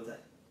halacha, Rabotai.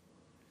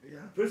 Yeah.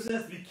 A person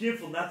has to be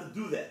careful not to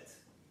do that.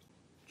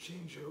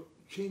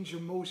 Change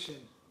your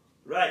motion.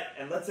 Right,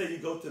 and let's say you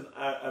go to an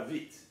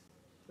Arvit,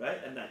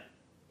 right, at night.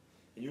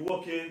 And you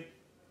walk in,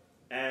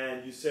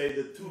 and you say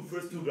the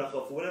first two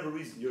berachot, for whatever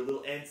reason, you're a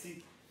little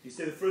antsy, you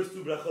say the first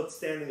two berachot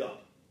standing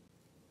up.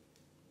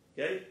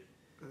 Okay?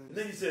 And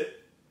then you say,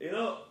 you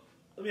know,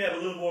 let me have a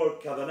little more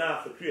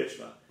kavanah for Kriyat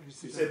Shema.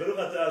 You say, Baruch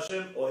atah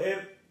Hashem,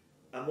 ohev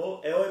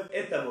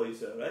et amo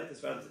Yisrael, right?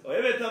 That's right.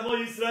 Ohev et amo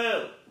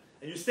Yisrael.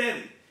 And you're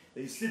standing.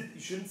 Then you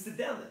shouldn't sit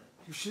down then.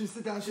 You shouldn't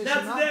sit down. You should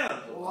not sit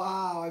down.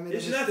 Wow, I made You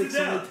a should not mistake sit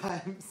so many down.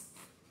 times.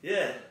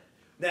 Yeah.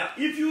 Now,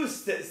 if you were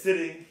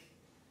sitting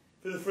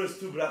for the first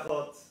two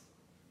brachot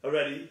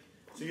already,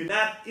 so you're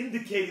not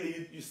indicating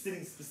that you're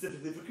sitting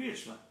specifically for Kriyat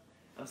Shema.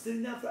 I'm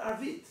sitting down for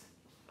Arvit.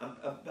 I'm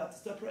about to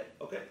start praying.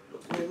 Okay.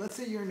 Wait, let's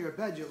say you're in your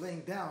bed, you're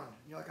laying down.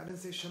 You're like, I didn't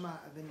say Shema,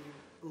 and then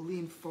you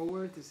lean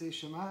forward to say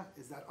Shema.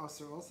 Is that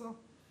usher also?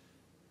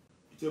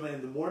 You talking about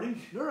in the morning?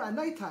 No, at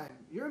nighttime.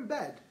 You're in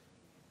bed.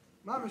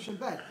 Mamish in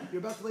bed. You're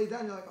about to lay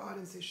down. You're like, oh, I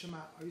didn't say Shema.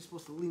 Are you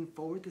supposed to lean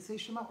forward to say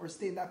Shema or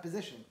stay in that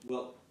position?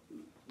 Well,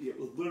 yeah,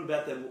 we'll learn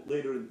about that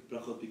later in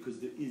brachot because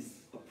there is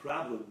a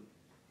problem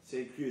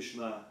saying Kriyat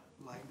Shema.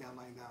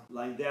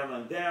 Lying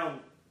down.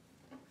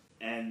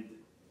 And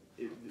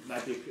it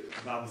might be a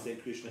problem saying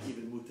Kriyat Shema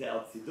even muta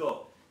al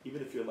tzido,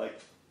 even if you're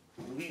like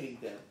leaning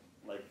down,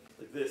 like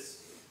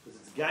this, because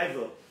it's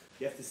gaiva,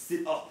 you have to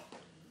sit up,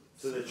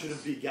 so that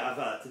shouldn't be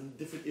gava. It's a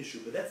different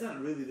issue, but that's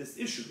not really this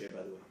issue here,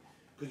 by the way,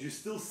 because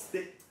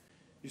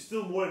you're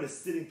still more in a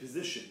sitting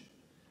position.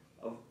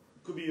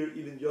 Could be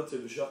even Yotzer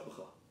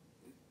B'Shachbacha,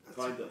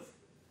 kind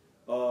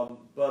of.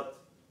 But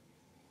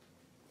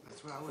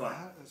That's what I would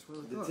have. That's what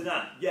I the would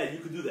Tanan, yeah, you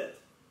could do that.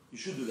 You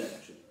should do that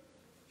actually.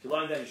 If you're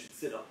lying down, you should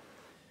sit up.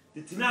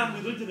 The Tanan,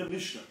 we learned in the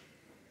Mishnah.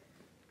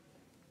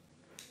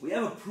 We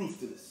have a proof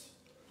to this.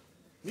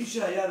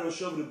 Misha Hayar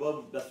Roshov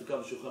Ribov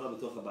B'Asukav Shulchana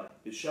B'Toch HaBayit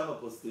B'Shama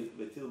Poslim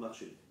B'Til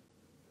Machshir.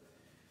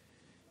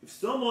 If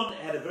someone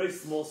had a very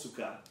small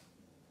sukkah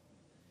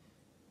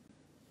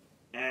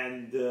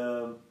and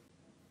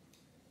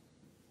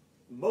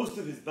most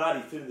of his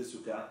body fit in the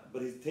sukkah,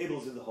 but his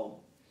table's in the home,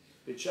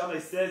 Beit Shammai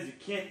says you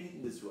can't eat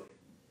in this way.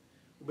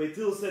 Beit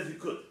Hillel says you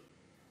could.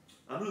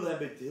 Amru lahem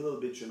Beit Hillel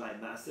Beit Shammai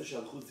Maaseh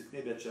Shalchu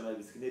Ziknei Beit Shammai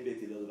V'Ziknei Beit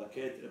Hillel L'Vaker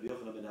Et Rabbi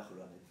Yochanan ben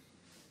Achoranit.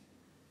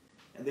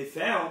 And they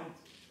found,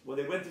 when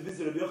they went to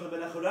visit Rabbi Yochanan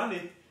ben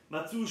Achoranit,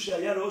 Matzu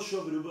Shaya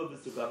Rosho V'Ruba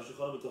B'Sukkah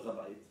V'Shulchan B'Toch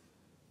HaBayit.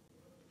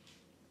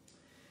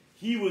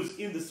 He was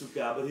in the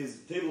sukkah, but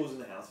his table was in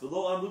the house.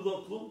 V'lo amru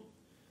lo klum.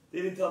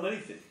 They didn't tell him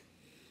anything.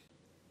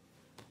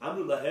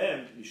 Amru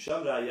lahem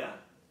misham raya.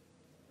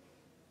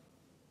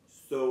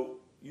 So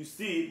you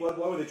see, what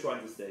were they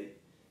trying to say?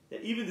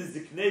 That even the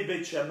Ziknei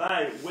Beit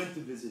Shammai went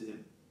to visit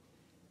him,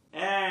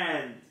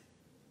 and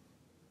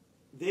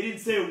they didn't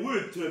say a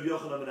word to Rabbi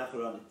Yochanan ben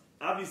Achoranit.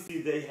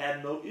 Obviously, they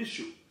had no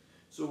issue.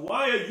 So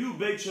why are you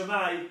Beit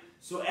Shammai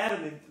so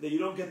adamant that you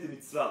don't get the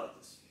mitzvah like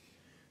this?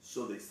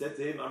 So they said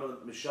to him,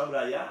 Misham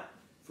Raya,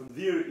 from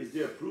there is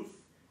there proof?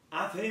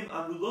 Afhem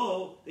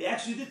Amrulo, they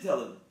actually did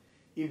tell him,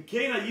 Im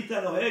Kein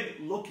Ayita Noheg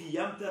Lo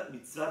Kiyamta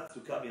Mitzvah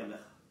Sukkah Miyamecha.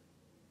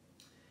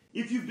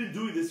 If you've been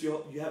doing this,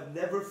 you have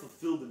never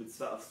fulfilled the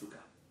mitzvah of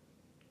Sukkah.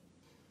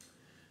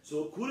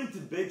 So according to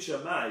Beit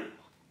Shammai,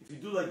 if you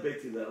do like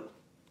Beit Hillel,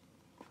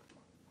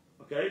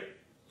 okay,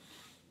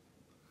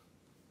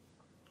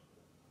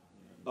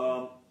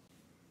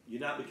 you're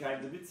not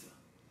becoming the mitzvah.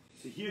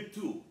 So here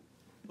too,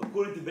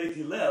 according to Beit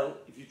Hillel,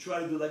 if you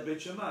try to do like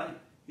Beit Shammai,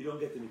 you don't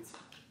get the mitzvah.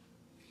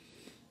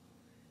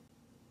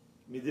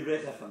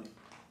 Midivrei Chachamim.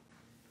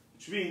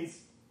 Which means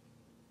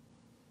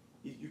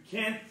you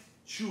can't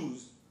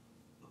choose,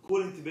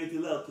 according to Beit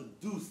Hillel, to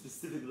do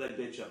specifically like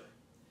Beit Shammai.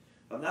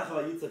 Rav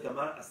Nachman Yitzchak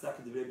Amar, Asa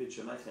k'divrei Beit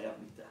Shammai chayav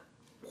mitah.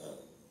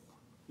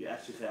 You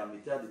actually chayav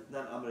mitah.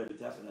 D'tnan Amar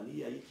B'taf, and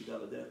ani hayiti ba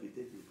b'derech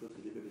v'iteti l'kot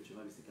k'divrei Beit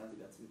Shammai v'sikanti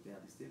b'atzmi pnei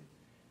hadistim.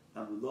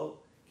 Amru lo,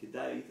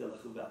 k'dai hayita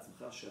l'chum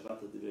b'atzmecha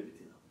shavarta divrei Beit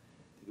Hillel.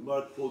 The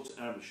Gemara quotes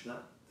our Mishnah,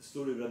 the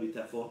story of Rabbi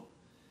Tafon,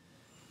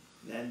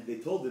 and they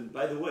told him,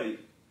 by the way,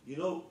 you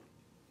know,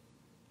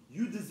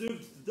 you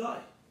deserved to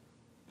die.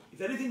 If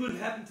anything would have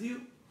happened to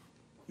you,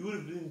 you would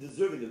have been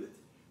deserving of it.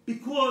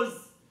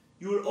 Because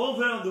you were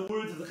over on the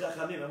words of the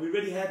Chachamim, and we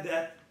already had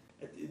that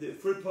at the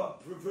first part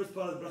of the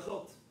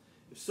berachot.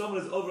 If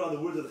someone is over on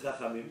the words of the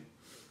Chachamim,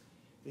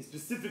 he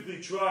specifically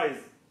tries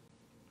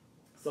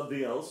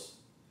something else,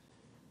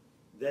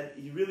 then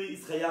he really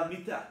is chayav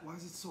mitah. Why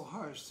is it so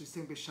harsh? So you're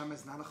saying Beit Shammai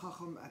is not a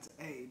chacham? That's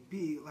A.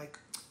 B, like,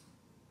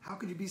 how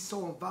could you be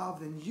so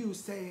involved in you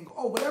saying,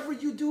 oh, whatever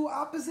you do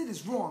opposite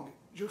is wrong?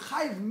 You're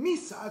chayav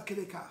misa ad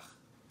kedei kach.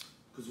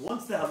 Because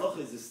once the halacha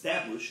is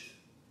established,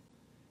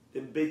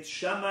 then Beit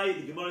Shammai,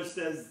 the Gemara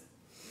says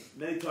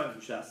many times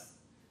in Shas,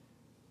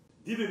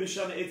 Divrei Beit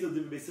Shammai etel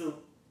divrei Beit Hillel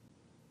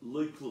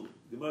loy klum.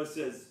 The Gemara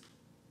says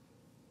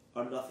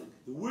are nothing.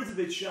 The words of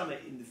Beit Shammai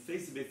in the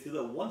face of Beit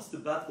Hillel, once the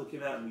battle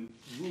came out and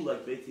we rule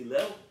like Beit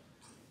Hillel,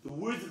 the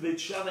words of Beit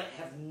Shammai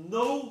have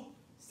no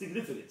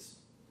significance.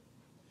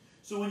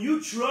 So when you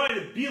try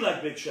to be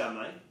like Beit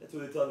Shammai, that's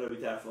what they tell Rabbi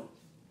Tarfon,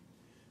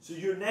 so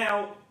you're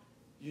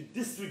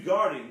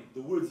disregarding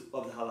the words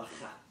of the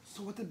halakha.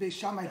 So what did Beit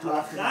Shammai do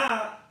after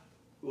that?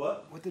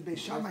 What? What did Beit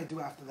Shammai do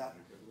after that?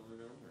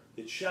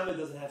 Beit Shammai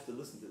doesn't have to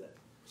listen to that.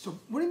 So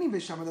what do you mean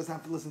Beit Shammai doesn't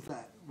have to listen to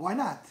that? Why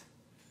not?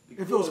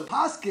 Because if it was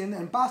Paskin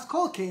and Bas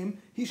Kol came,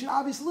 he should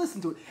obviously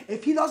listen to it.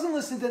 If he doesn't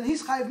listen, then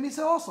he's chayav misa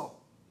also.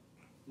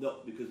 No,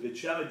 because Beit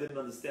Shammai didn't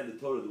understand the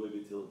Torah the way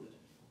Beit Hillel did.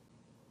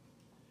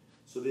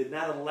 So they're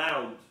not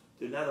allowed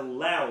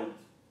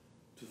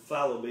to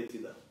follow Beit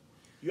Hillel.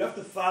 You have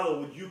to follow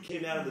what you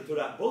came out of the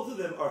Torah. Both of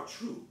them are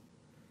true.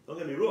 Don't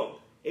get me wrong.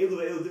 Elu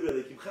ve'elu divrei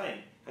Elokim Chaim.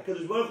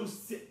 HaKadosh Baruch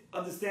Hu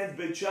understands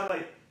Beit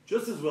Shammai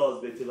just as well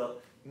as Beit Hillel,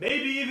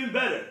 maybe even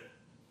better.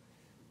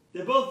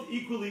 They're both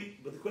equally,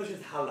 but the question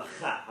is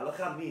halakha.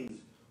 Halakha means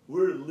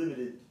we're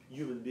limited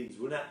human beings.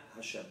 We're not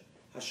Hashem.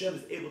 Hashem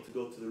is able to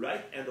go to the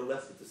right and the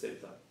left at the same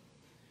time.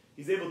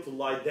 He's able to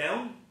lie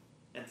down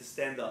and to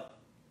stand up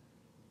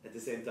at the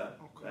same time.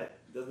 Okay. Right?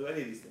 He doesn't do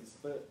any of these things.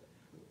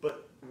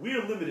 But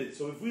we're limited.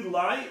 So if we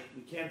lie,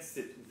 we can't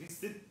sit. If we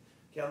sit,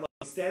 we can't lie.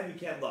 If we stand, we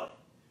can't lie.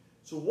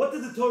 So what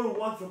did the Torah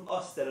want from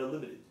us that are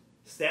limited?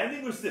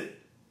 Standing or sitting?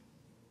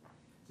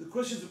 The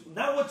question is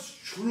not what's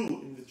true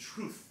in the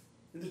truth.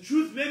 In the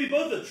truth, maybe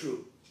both are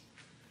true.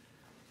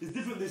 There's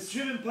different. There's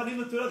shivim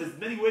panim Torah. There's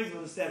many ways of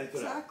understanding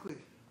Torah. Exactly.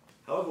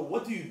 However,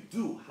 what do you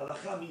do?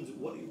 Halakha means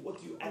what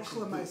do you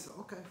actually do?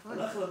 Okay, fine.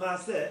 Halakha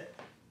l'maaseh,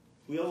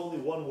 we have only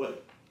one way.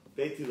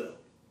 Beit Hillel.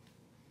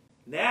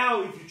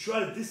 Now, if you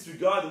try to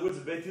disregard the words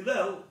of Beit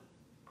Hillel,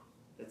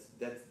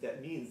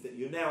 That means that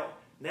you're now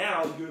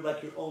you're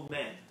like your own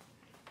man.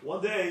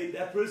 One day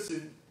that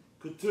person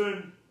could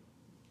turn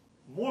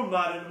more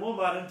modern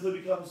until he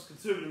becomes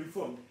conservative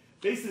reform.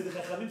 Basically, the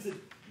Chachamim said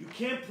you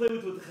can't play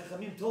with what the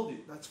Chachamim told you.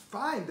 That's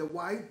fine. Then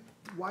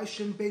why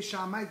shouldn't Beis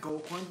Shammai go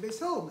according to Beis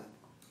Hillel then?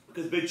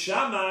 Because Beit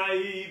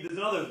Shammai, there's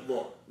another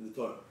law in the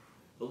Torah.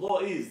 The law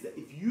is that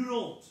if you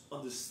don't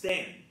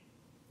understand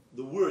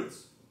the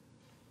words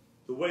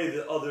the way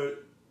the other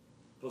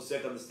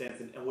posek understands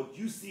it, and what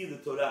you see in the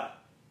Torah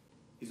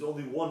is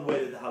only one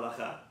way to the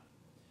halacha,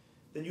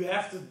 then you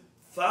have to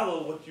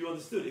follow what you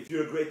understood. If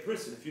you're a great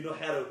person, if you know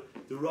how to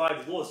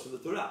derive laws from the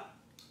Torah.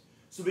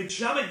 So Beit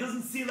Shammai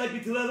doesn't see like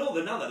Beit Hillel at all.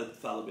 They're not allowed to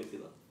follow Beit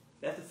Hillel.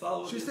 They have to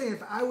follow. So you're saying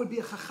if I would be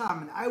a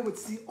chacham and I would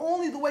see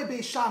only the way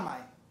Beis Shammai,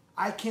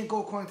 I can't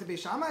go according to Beis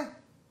Shammai?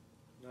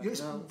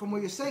 From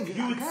what you're saying, if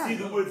you would see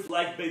the words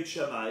like Beit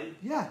Shammai,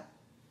 yeah.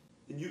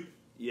 Then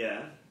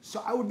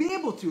So I would be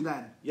able to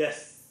then.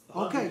 Yes.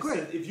 100%. Okay,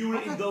 great. If you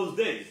were in those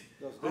days.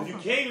 But if you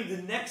came in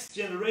the next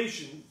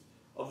generation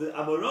of the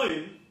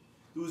Amoraim,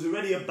 there was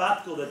already a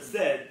battle that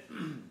said,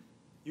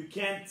 you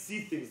can't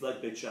see things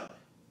like Beit Shammai.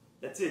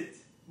 That's it.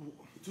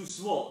 Too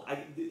small. I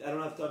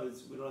don't have time.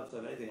 We don't have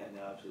time for anything right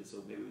now, actually, so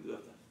maybe we do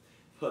have time.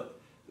 But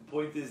the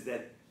point is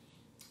that,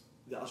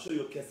 I'll show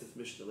you a Kesef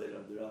Mishnah later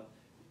on the Rav.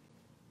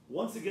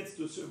 Once it gets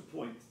to a certain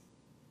point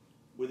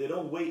where they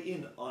don't weigh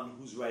in on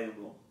who's right and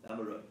wrong, the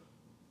Amoraim.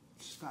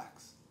 It's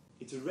facts.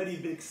 It's already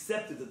been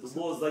accepted that the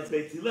law is like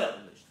Beit Hillel.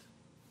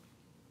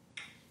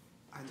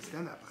 I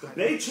understand that. But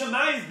Beit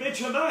Shammai is Beit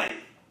Shammai.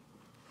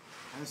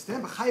 I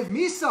understand, but Chayiv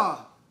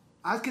Misa.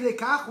 Ad Kedei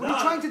Kach, what are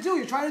you trying to do?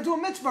 You're trying to do a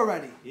mitzvah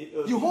already.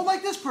 You hold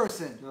like this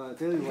person. No, I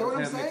tell you what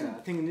I'm Chayav saying? Mitah.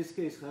 I think in this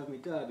case Chayav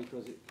Mitah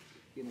because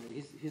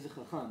he's a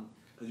chacham.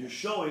 Because you're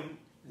showing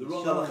the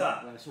wrong showing-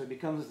 halacha. right, so it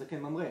becomes the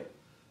Ken Mamre.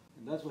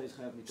 And that's why he's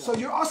Chayav Mitah. So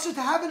you're also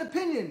to have an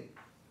opinion.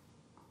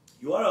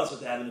 You are also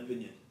to have an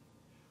opinion.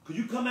 Could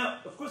you come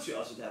out? Of course, you're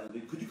also to have an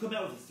opinion. Could you come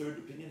out with a third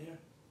opinion here?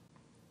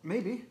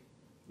 Maybe.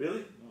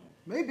 Really?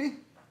 Maybe.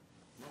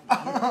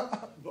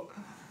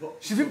 But,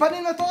 She's been putting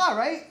in the Torah,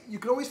 right? You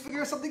could always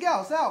figure something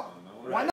else out. Why not?